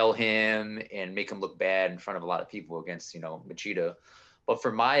derail him and make him look bad in front of a lot of people against Machida. But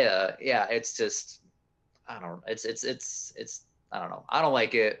for Maia, yeah, it's just, I don't know. It's I don't know. I don't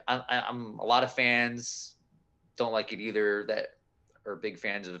like it. I'm a lot of fans don't like it either that are big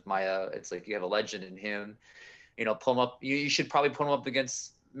fans of Maia. It's like you have a legend in him. Pull him up. You should probably put him up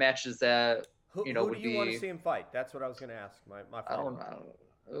against matches that who do you want to see him fight? That's what I was going to ask. My I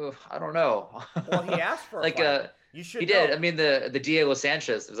don't know. Well, he asked for like a fight. You should. He did. The Diego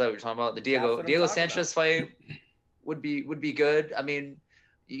Sanchez. Is that what you're talking about? The Diego Sanchez fight would be good.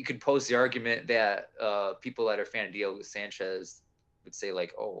 You could pose the argument that people that are fan of Diego Sanchez would say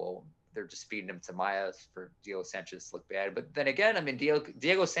like, oh well, they're just feeding him to Maya for Diego Sanchez to look bad. But then again, I mean,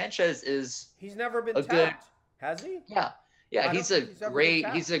 Diego Sanchez is He's never been a tapped, good, has he? yeah, yeah. I don't He's a think he's ever been great,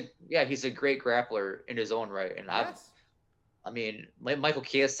 tapped. he's a great grappler in his own right. And Yes. I mean, Michael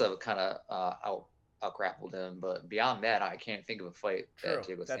Chiesa kind of out grappled him, but beyond that, I can't think of a fight True. that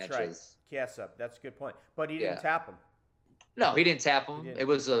Diego That's Sanchez. right. Chiesa. That's a good point. But he didn't Yeah. tap him. No, he didn't tap him. didn't. It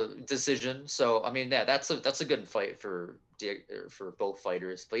was a decision. So I mean, yeah, that's a good fight for both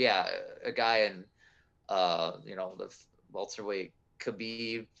fighters. But yeah, a guy in the welterweight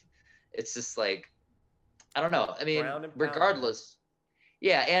Khabib, it's just like, I don't know. I mean, Ground and pound, regardless.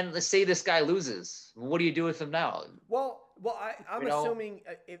 Yeah, and let's say this guy loses. What do you do with him now? Well, I'm You know? assuming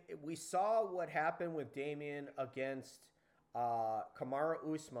if we saw what happened with Damian against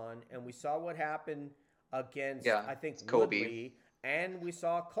Kamaru Usman, and we saw what happened against, Yeah, I think, Kobe. Woodley, and we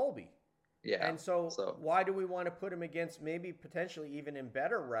saw Colby. Yeah. And so why do we want to put him against maybe potentially even a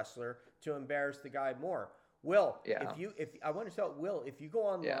better wrestler to embarrass the guy more? Will, Yeah. if I want to tell Will, if you go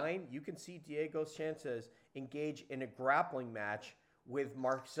online, you can see Diego Sanchez engage in a grappling match with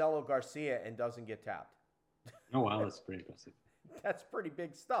Marcelo Garcia and doesn't get tapped. Oh wow, that's pretty impressive. That's pretty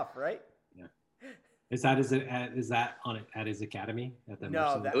big stuff, right? Yeah. Is that at his academy at the No,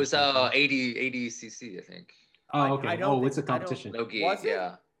 Marcelo that- It was Garcia? ADCC, I think. Oh, okay. I don't think- It's a I don't- competition. No gi. Was it?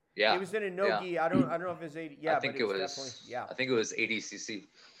 Yeah. Yeah. It was in a no-gi. I don't know if it's 80. Yeah, I think but it it's was. definitely, yeah. I think it was ADCC.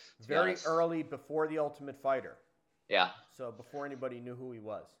 to be Very honest. early before the Ultimate Fighter. Yeah. So before anybody knew who he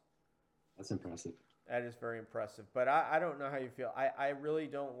was. That's impressive. That is very impressive. But I don't know how you feel. I really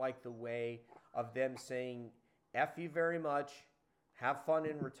don't like the way of them saying, F you very much, have fun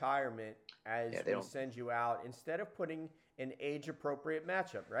in retirement as Yeah, they we don't- send you out, instead of putting an age-appropriate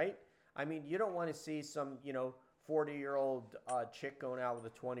matchup, right? I mean, you don't want to see some, 40-year-old chick going out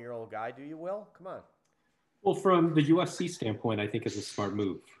with a 20-year-old guy, do you, Will? Come on. Well, from the UFC standpoint, I think it's a smart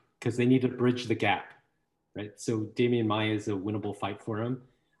move because they need to bridge the gap, right? So Damian Maia is a winnable fight for him,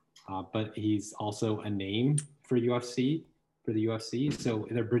 but he's also a name for the UFC. So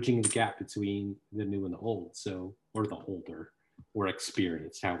they're bridging the gap between the new and the old, or the older, or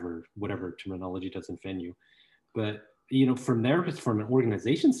experienced, whatever terminology doesn't offend you. But from an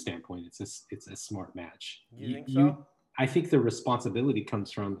organization standpoint, it's a smart match. You think so? I think the responsibility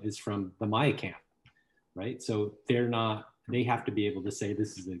is from the Maia camp. Right. So they have to be able to say,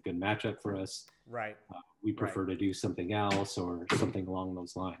 this is a good matchup for us. Right. We prefer to do something else or something along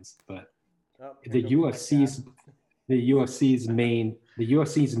those lines. But Oh, the here goes my cat. UFC's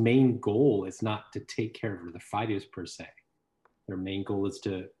main goal is not to take care of the fighters per se. Their main goal is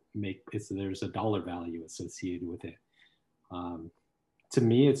to there's a dollar value associated with it. To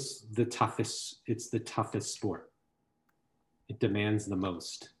me, it's the toughest sport. It demands the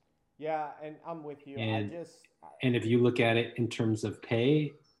most. Yeah, and I'm with you. And if you look at it in terms of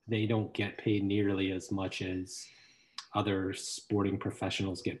pay, they don't get paid nearly as much as other sporting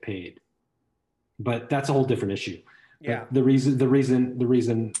professionals get paid. But that's a whole different issue. Yeah. But the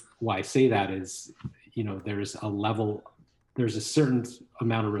reason why I say that is, there's a certain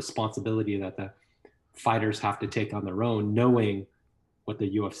amount of responsibility that the fighters have to take on their own, knowing what the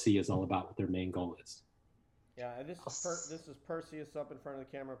UFC is all about, what their main goal is. Yeah, and this is Perseus up in front of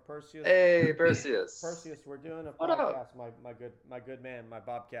the camera. Perseus. Hey, Perseus. Perseus, we're doing a What up? podcast. My good man, my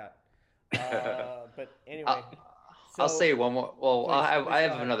bobcat. But anyway, I'll say one more. Well, Please, I please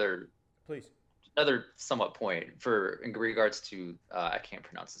have go ahead. another somewhat point in regards to I can't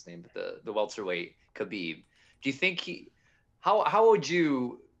pronounce his name, but the welterweight Khabib. Do you think how would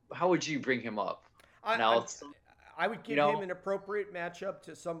you bring him up? I would give him an appropriate matchup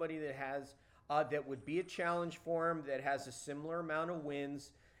to somebody that has that would be a challenge for him, that has a similar amount of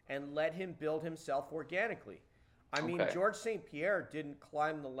wins, and let him build himself organically. I mean, George St. Pierre didn't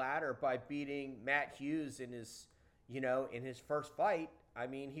climb the ladder by beating Matt Hughes in his first fight. I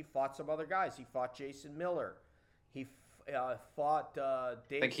mean, he fought some other guys. He fought Jason Miller. He fought Dave. I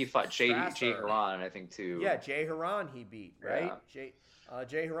think he fought Jay Strasser. Haran, I think too. Yeah, Jay Haran he beat, right? Yeah.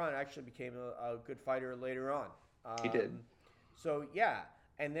 Jay Haran actually became a good fighter later on. He did. So, yeah.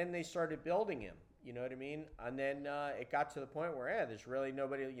 And then they started building him. You know what I mean? And then it got to the point where, there's really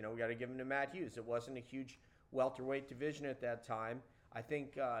nobody, we got to give him to Matt Hughes. It wasn't a huge welterweight division at that time. I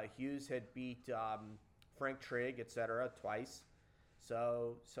think Hughes had beat Frank Trigg, et cetera, twice.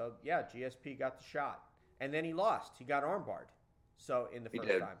 So yeah, GSP got the shot. And then he lost. He got armbarred. So in the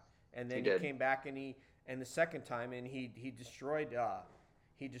first time. And then he came back and the second time, and he destroyed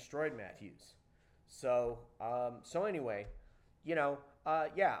Matt Hughes. So anyway,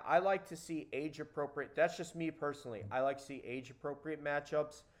 I like to see age appropriate. That's just me personally. I like to see age appropriate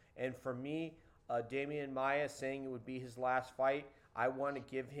matchups. And for me, Damian Maia saying it would be his last fight, I want to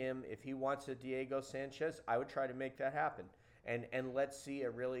give him, if he wants a Diego Sanchez, I would try to make that happen. And let's see a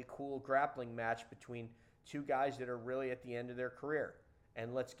really cool grappling match between two guys that are really at the end of their career.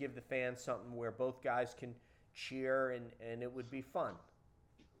 And let's give the fans something where both guys can cheer and it would be fun.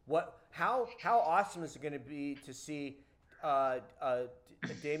 How awesome is it going to be to see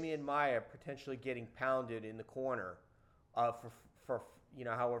Damian Maia potentially getting pounded in the corner for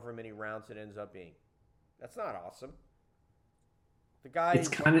however many rounds it ends up being? That's not awesome. The guy. It's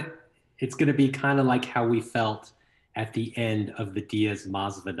going to be kind of like how we felt at the end of the Diaz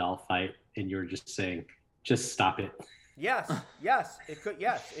Masvidal fight, and you're just saying, just stop it. Yes,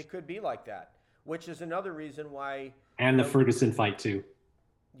 it could be like that, which is another reason why. And the Ferguson fight too.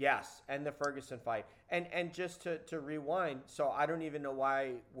 Yes, and the Ferguson fight. And just to rewind, so I don't even know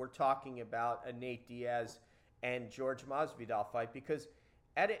why we're talking about a Nate Diaz and George Masvidal fight, because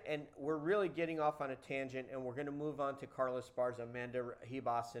and we're really getting off on a tangent, and we're going to move on to Carla Esparza, Amanda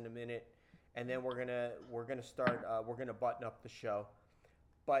Ribas in a minute, and then we're gonna start. We're gonna button up the show.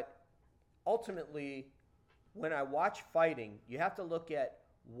 But ultimately, when I watch fighting, you have to look at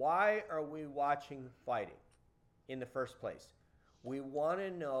why are we watching fighting in the first place. We want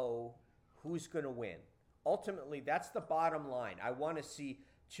to know who's going to win. Ultimately, that's the bottom line. I want to see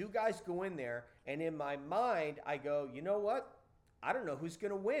two guys go in there, and in my mind, I go, you know what? I don't know who's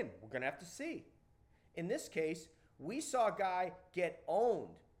going to win. We're going to have to see. In this case, we saw a guy get owned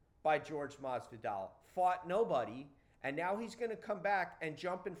by George Masvidal, fought nobody, and now he's going to come back and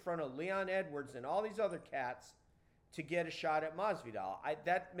jump in front of Leon Edwards and all these other cats to get a shot at Masvidal.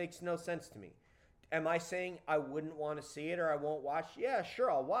 That makes no sense to me. Am I saying I wouldn't want to see it or I won't watch? Yeah,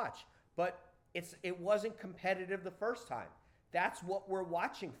 sure, I'll watch. But it wasn't competitive the first time. That's what we're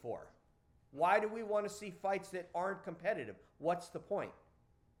watching for. Why do we want to see fights that aren't competitive? What's the point?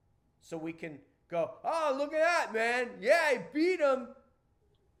 So we can go, oh, look at that, man. Yeah, I beat him.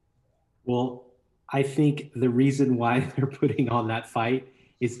 Well, I think the reason why they're putting on that fight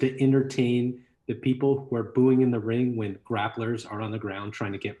is to entertain the people who are booing in the ring when grapplers are on the ground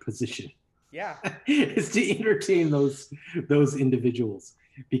trying to get position. Yeah. It's to entertain those individuals,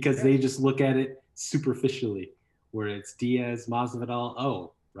 because they just look at it superficially, where it's Diaz, Masvidal,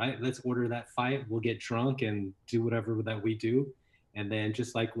 oh, right, let's order that fight. We'll get drunk and do whatever that we do. And then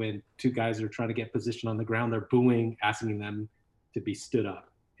just like when two guys are trying to get position on the ground, they're booing, asking them to be stood up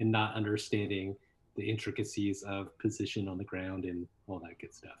and not understanding the intricacies of position on the ground and all that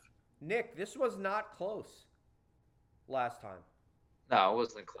good stuff. Nick, this was not close last time. No, it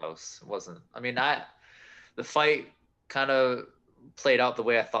wasn't close. It wasn't. I mean, the fight kind of played out the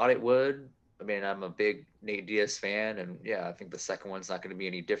way I thought it would. I mean, I'm a big Nate Diaz fan, and yeah, I think the second one's not going to be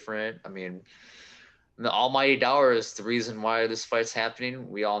any different. I mean, the almighty dollar is the reason why this fight's happening.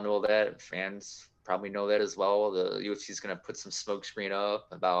 We all know that. Fans probably know that as well. The UFC is going to put some smoke screen up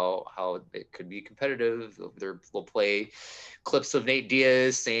about how it could be competitive. They'll play clips of Nate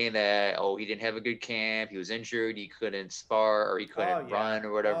Diaz saying that, oh, he didn't have a good camp, he was injured, he couldn't spar or he couldn't run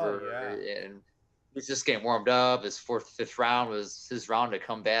or whatever. And he's just getting warmed up. His fifth round was his round to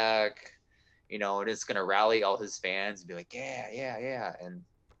come back, and it's going to rally all his fans and be like, yeah. And,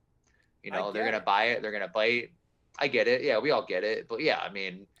 they're going to buy it. They're going to bite. I get it. Yeah, we all get it. But yeah, I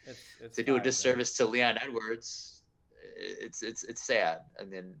mean, it's to do a disservice to Leon Edwards, it's sad. I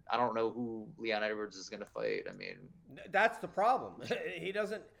mean, I don't know who Leon Edwards is going to fight. I mean, that's the problem.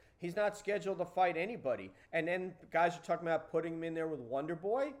 He's not scheduled to fight anybody. And then guys are talking about putting him in there with Wonder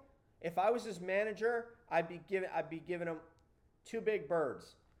Boy. If I was his manager, I'd be giving him two big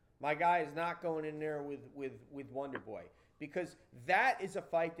birds. My guy is not going in there with Wonder Boy, because that is a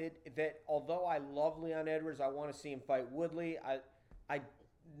fight that although I love Leon Edwards, I want to see him fight Woodley. I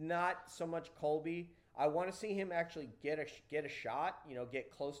not so much Colby. I want to see him actually get a shot,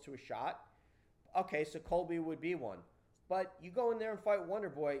 get close to a shot. Okay, so Colby would be one. But you go in there and fight Wonder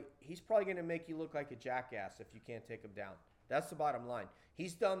Boy, he's probably going to make you look like a jackass if you can't take him down. That's the bottom line.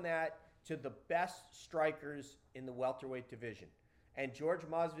 He's done that to the best strikers in the welterweight division. And George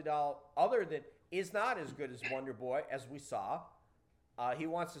Masvidal, is not as good as Wonder Boy, as we saw. He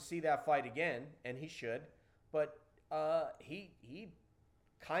wants to see that fight again, and he should. But he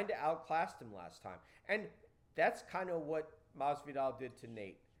kind of outclassed him last time. And that's kind of what Masvidal did to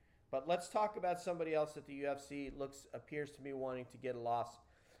Nate. But let's talk about somebody else that the UFC appears to be wanting to get a loss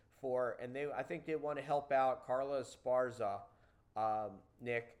for. And I think they want to help out Carla Esparza,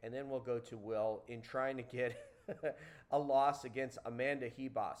 Nick, and then we'll go to Will in trying to get a loss against Amanda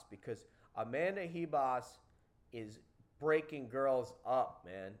Ribas, because Amanda Ribas is breaking girls up,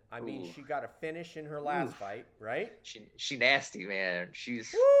 man. I mean, she got a finish in her last fight, right? She nasty, man.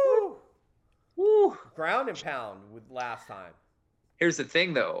 She's woo, ground and pound with last time. Here's the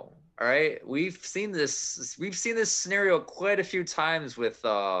thing, though. All right, we've seen this scenario quite a few times with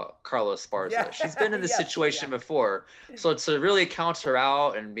Carla Esparza. Yeah. She's been in this Yes, situation yeah. before, so to really count her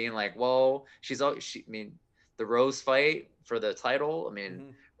out and being like, well, I mean, the Rose fight for the title. I mean,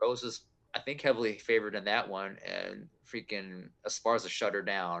 Mhm. Rose is, I think, heavily favored in that one, and freaking Esparza shut her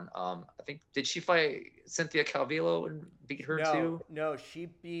down. I think, did she fight Cynthia Calvillo and beat her No, too? no, she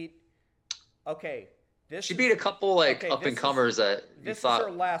beat. Okay, this She beat is a couple like okay. up and This is comers that you this is her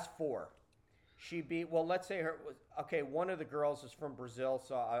thought. last four. She beat. Well, let's say her was okay. One of the girls is from Brazil,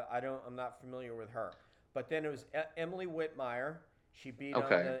 so I don't. I'm not familiar with her. But then it was Emily Whitmire. She beat on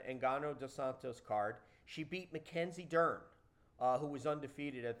Okay. the Engano dos Santos card. She beat Mackenzie Dern, who was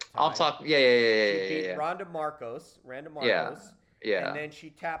undefeated at the I'll time. talk. Yeah, yeah, yeah, She yeah, yeah, beat yeah. Randa Yeah, Marcos, and yeah. then she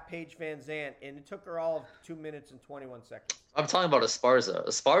tapped Paige Van Zant, and it took her all of 2 minutes and 21 seconds. I'm talking about Esparza.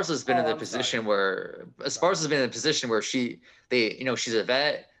 Esparza's been Oh, in the I'm sorry. position where Sorry. Esparza's been in a position where she's a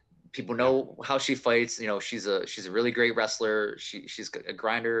vet. People Yeah. know how she fights. She's a really great wrestler. She's a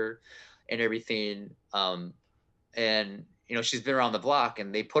grinder and everything. And she's been around the block,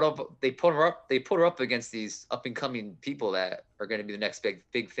 and they put her up against these up and coming people that are going to be the next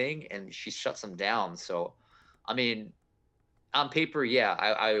big thing, and she shuts them down. So, I mean, on paper, yeah,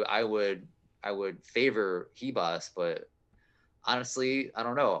 I would favor Hebas, but honestly, I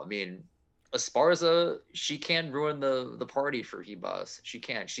don't know. I mean, Esparza, she can ruin the party for Hebas. She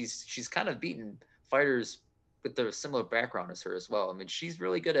can. She's kind of beaten fighters with a similar background as her as well. I mean, she's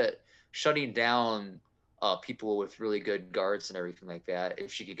really good at shutting down people with really good guards and everything like that.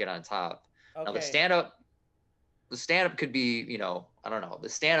 If she could get on top. Now Okay. the stand up could be, I don't know. The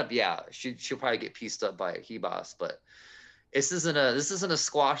stand up, yeah, she'll probably get pieced up by Hebas, but this isn't a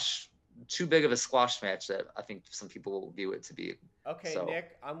squash too big of a squash match that I think some people will view it to be. Okay, So,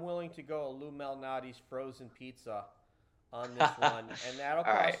 Nick, I'm willing to go Lou Malnati's frozen pizza on this one, and that'll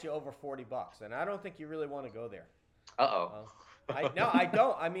all right. cost you over $40. And I don't think you really want to go there. Uh-oh. I no, I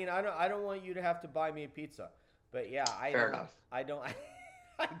don't. I mean, I don't want you to have to buy me a pizza. But yeah, Fair enough. I don't.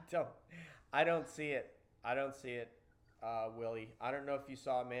 I don't. I don't see it. I don't see it, Willie. I don't know if you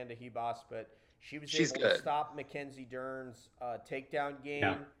saw Amanda Hebos, but she was She's able to good. stop Mackenzie Dern's takedown game,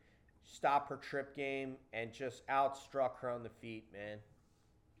 Yeah. stop her trip game, and just outstruck her on the feet, man.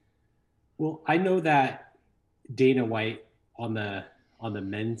 Well, I know that Dana White on the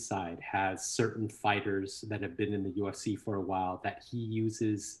men's side has certain fighters that have been in the UFC for a while that he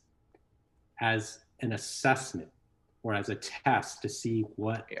uses as an assessment or as a test to see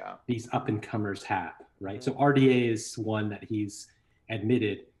what Yeah. these up and comers have, right? Mhm. So RDA is one that he's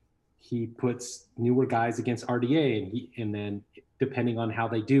admitted. He puts newer guys against RDA, and then depending on how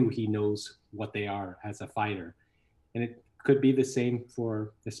they do, he knows what they are as a fighter. And it could be the same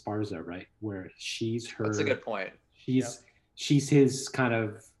for Esparza, right? Where That's a good point. she's his kind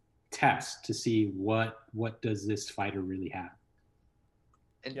of test to see what does this fighter really have.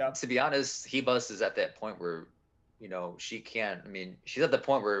 And Yep. to be honest, Hebus is at that point where, she can't. I mean, she's at the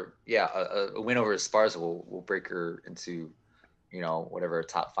point where, yeah, a win over Esparza will break her into, whatever a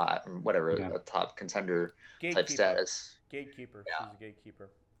top five, whatever Yeah. a top contender type Gatekeeper. status. Gatekeeper. Yeah. She's a gatekeeper.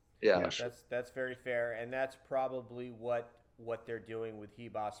 Yeah. Yeah. That's very fair, and that's probably what they're doing with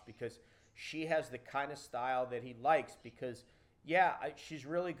Hebos because she has the kind of style that he likes. Because she's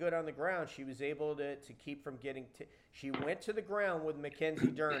really good on the ground. She was able to keep from getting. She went to the ground with Mackenzie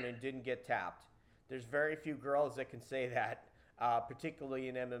Dern and didn't get tapped. There's very few girls that can say that, particularly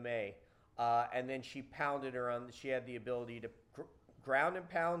in MMA. And then she pounded her on. She had the ability to ground and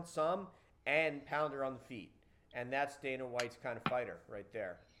pound some and pound her on the feet, and that's Dana White's kind of fighter right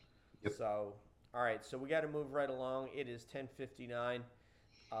there. Yep. So, all right, so we got to move right along. It is 10:59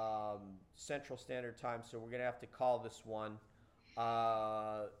 Central Standard Time, so we're gonna have to call this one.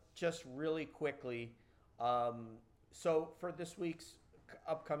 Just really quickly. So for this week's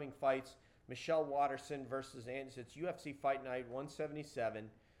upcoming fights, Michelle Watterson versus it's UFC Fight Night 177.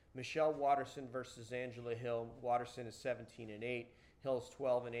 Michelle Watterson versus Angela Hill. Watterson is 17-8. Hill's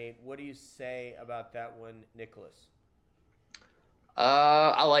 12-8. What do you say about that one, Nicholas?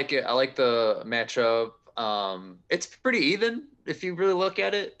 I like it. I like the matchup. It's pretty even if you really look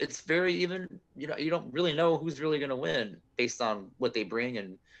at it. It's very even. You don't really know who's really going to win based on what they bring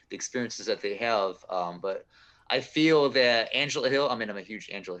and the experiences that they have. But I feel that Angela Hill. I mean, I'm a huge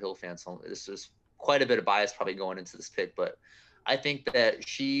Angela Hill fan, so this is quite a bit of bias probably going into this pick. But I think that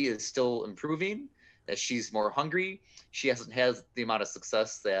she is still improving. That she's more hungry. She hasn't had the amount of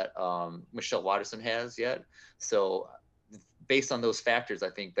success that Michelle Watterson has yet. So based on those factors, I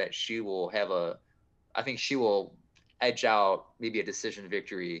think that she will edge out maybe a decision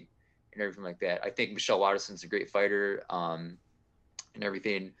victory and everything like that. I think Michelle Watterson's a great fighter. and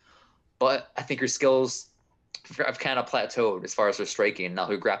everything. But I think her skills have kind of plateaued as far as her striking. Now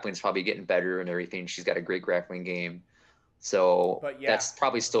her grappling is probably getting better and everything. She's got a great grappling game. So But yeah, that's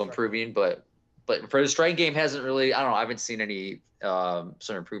probably still improving, but for the striking game hasn't really, I don't know, I haven't seen any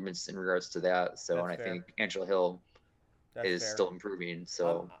some improvements in regards to that. So That's and I fair. think Angela Hill That's is fair. still improving.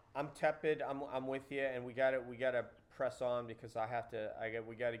 So I'm tepid. I'm with you, and we gotta press on because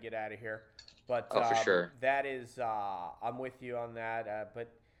we gotta get out of here. But oh for sure. that is I'm with you on that.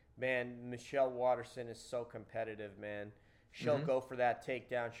 But man, Michelle Watterson is so competitive, man. She'll Hmm. go for that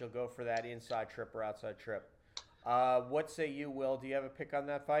takedown. She'll go for that inside trip or outside trip. What say you, Will? Do you have a pick on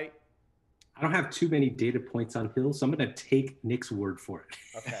that fight? I don't have too many data points on Hill, so I'm going to take Nick's word for it.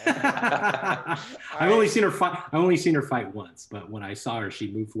 Okay. All right. All I've only right. seen her fight. I've only seen her fight once, but when I saw her,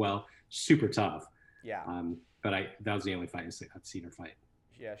 she moved well, super tough. Yeah. But that was the only fight I've seen her fight.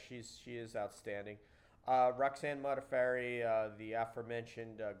 Yeah, she is outstanding. Roxanne Modafferi, the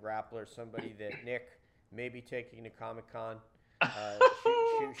aforementioned grappler, somebody that Nick may be taking to Comic Con.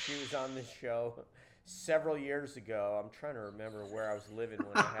 She was on this show several years ago. I'm trying to remember where I was living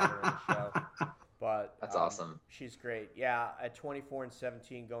when I had her on the show, but That's awesome. she's great. Yeah, at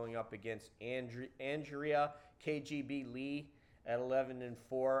 24-17, going up against Andrea KGB Lee at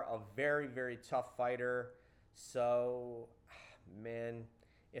 11-4, a very very tough fighter. So, man,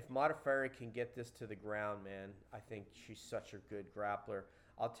 if Modafferi can get this to the ground, man, I think she's such a good grappler.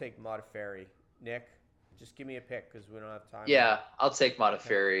 I'll take Modafferi. Nick, just give me a pick because we don't have time. Yeah, I'll take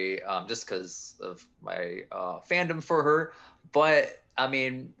Modafferi just because of my fandom for her. But I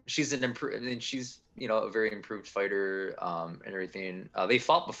mean, she's an improved. I mean, she's a very improved fighter and everything. They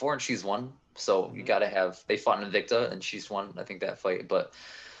fought before and she's won. So you gotta have. They fought in Invicta and she's won. I think that fight. But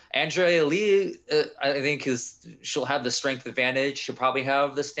Andrea Lee, I think she'll have the strength advantage. She'll probably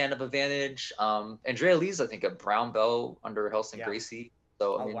have the stand-up advantage. Andrea Lee's, I think, a brown belt under Helsing Yeah. Gracie.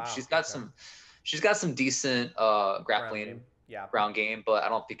 So I Oh, mean, wow. Okay. she's got some decent Ground grappling game. Yeah. ground game, but I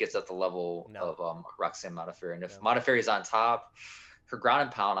don't think it's at the level No. of Roxanne Modafferi. And if No. Modafferi's on top, her ground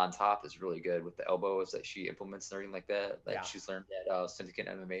and pound on top is really good with the elbows that she implements and everything like that Yeah. she's learned at Syndicate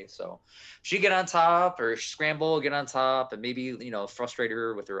MMA. So she get on top or scramble, get on top, and maybe frustrate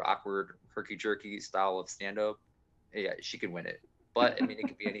her with her awkward herky jerky style of stand up. Yeah, she could win it. But I mean, it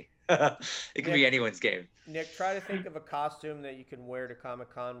could be it could be anyone's game. Nick, try to think of a costume that you can wear to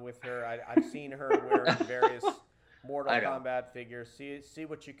Comic Con with her. I've seen her wearing various Mortal I know. Kombat figures. See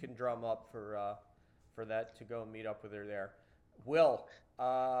what you can drum up for that to go meet up with her there. Will,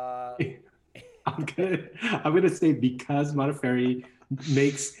 I'm gonna say because Modafferi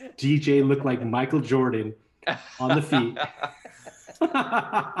makes DJ look like Michael Jordan on the feet.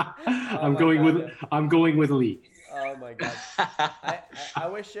 I'm going with Lee. Oh my God. I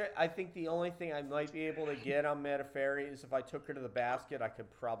wish I think the only thing I might be able to get on Modafferi is if I took her to the basket, I could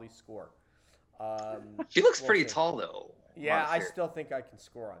probably score. She looks We'll pretty see. tall though. Yeah, I Modafferi. still think I can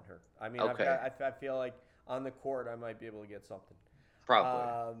score on her. I mean, Okay. I feel like on the court I might be able to get something.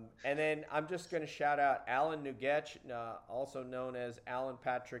 Probably. And then I'm just going to shout out Alan Nugget, also known as Alan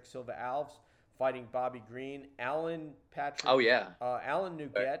Patrick Silva Alves, fighting Bobby Green. Alan Patrick. Oh yeah. Alan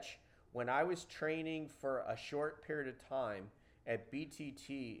Nugget. When I was training for a short period of time at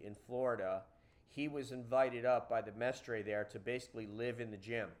BTT in Florida, he was invited up by the mestre there to basically live in the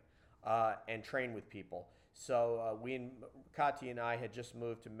gym and train with people. So Kati and I had just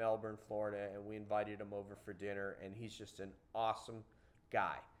moved to Melbourne, Florida, and we invited him over for dinner, and he's just an awesome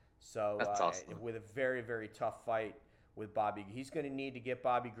guy. So That's awesome. with a very, very tough fight with Bobby. He's going to need to get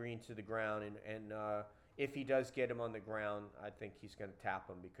Bobby Green to the ground, and if he does get him on the ground, I think he's going to tap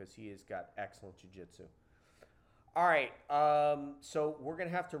him because he has got excellent jiu-jitsu. All right, so we're going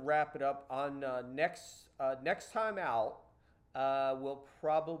to have to wrap it up on next time out. We'll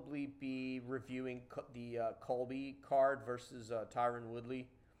probably be reviewing the Colby card versus Tyron Woodley,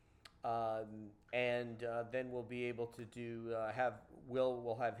 and then we'll be able to do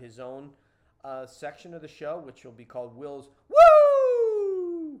Will have his own section of the show, which will be called Will's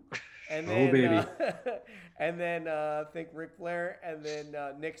Woo, and then baby. and then I think Ric Flair, and then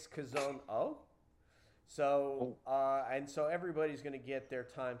Nick's Kazone. So so everybody's going to get their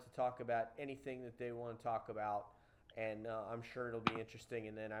time to talk about anything that they want to talk about. And I'm sure it'll be interesting,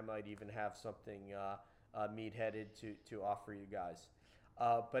 and then I might even have something meat-headed to offer you guys.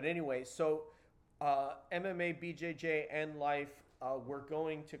 But anyway, so MMA, BJJ, and life, we're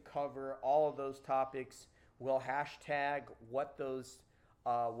going to cover all of those topics. We'll hashtag what the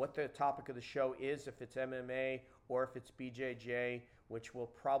topic of the show is, if it's MMA or if it's BJJ, which we'll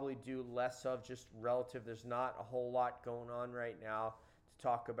probably do less of, just relative. There's not a whole lot going on right now to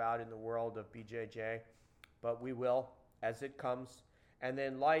talk about in the world of BJJ. But we will as it comes. And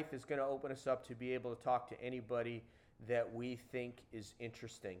then life is going to open us up to be able to talk to anybody that we think is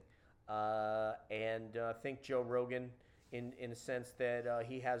interesting. And think Joe Rogan in a sense that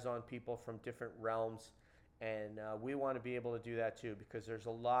he has on people from different realms. And we want to be able to do that too, because there's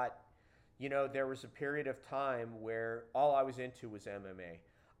a lot. There was a period of time where all I was into was MMA.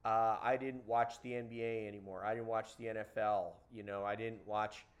 I didn't watch the NBA anymore. I didn't watch the NFL. I didn't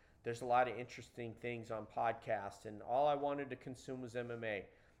watch. There's a lot of interesting things on podcasts, and all I wanted to consume was MMA.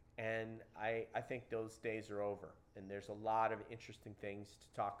 And I think those days are over. And there's a lot of interesting things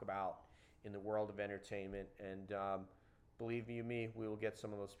to talk about in the world of entertainment. And believe you me, we will get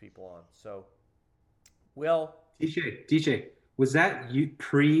some of those people on. So, Will. DJ, was that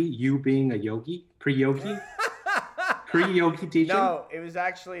you being a yogi? Pre-yogi? Pre-yogi DJ? No, it was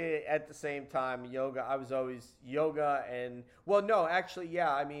actually at the same time yoga. I was always yoga and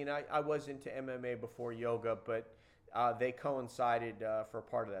I was into MMA before yoga, but they coincided for a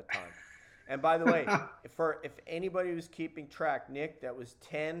part of that time. And by the way, if anybody was keeping track, Nick, that was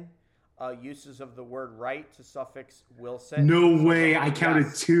 10 uses of the word right to suffix Wilson. No way. I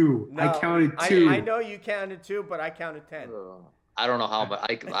counted 2. No, I counted 2. I know you counted 2, but I counted 10. I don't know how, but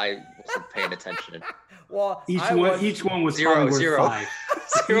I wasn't paying attention. Well, each one was zero, probably zero. worth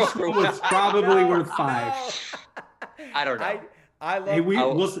 5. Each one was probably worth 5. I don't know. I love. Hey,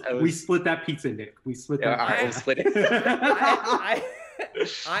 we split that pizza, Nick. We split that. All right, we'll split it.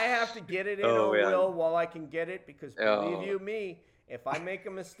 I have to get it in on Will while I can get it, because believe you me, if I make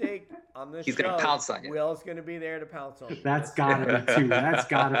a mistake on this He's show, gonna pounce on you. Will's going to be there to pounce on me. That's gotta be 2. That's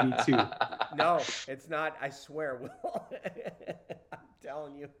gotta be 2. No, it's not. I swear, Will. I'm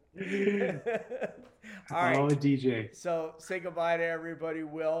telling you. All right. Oh, DJ. So say goodbye to everybody,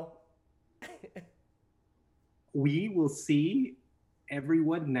 Will. We will see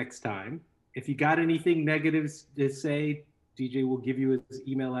everyone next time. If you got anything negative to say, DJ will give you his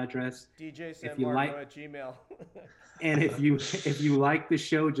email address. DJSanMarco@gmail. And if you like the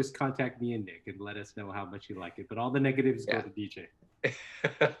show, just contact me and Nick and let us know how much you like it. But all the negatives go to DJ.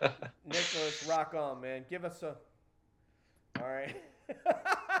 Nicholas, rock on, man. Give us a. All right.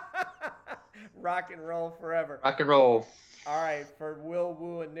 Rock and roll forever. Rock and roll. All right. For Will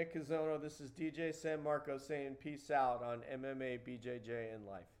Woo and Nick Cazono, this is DJ San Marco saying peace out on MMA, BJJ, and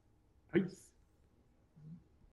life. Peace.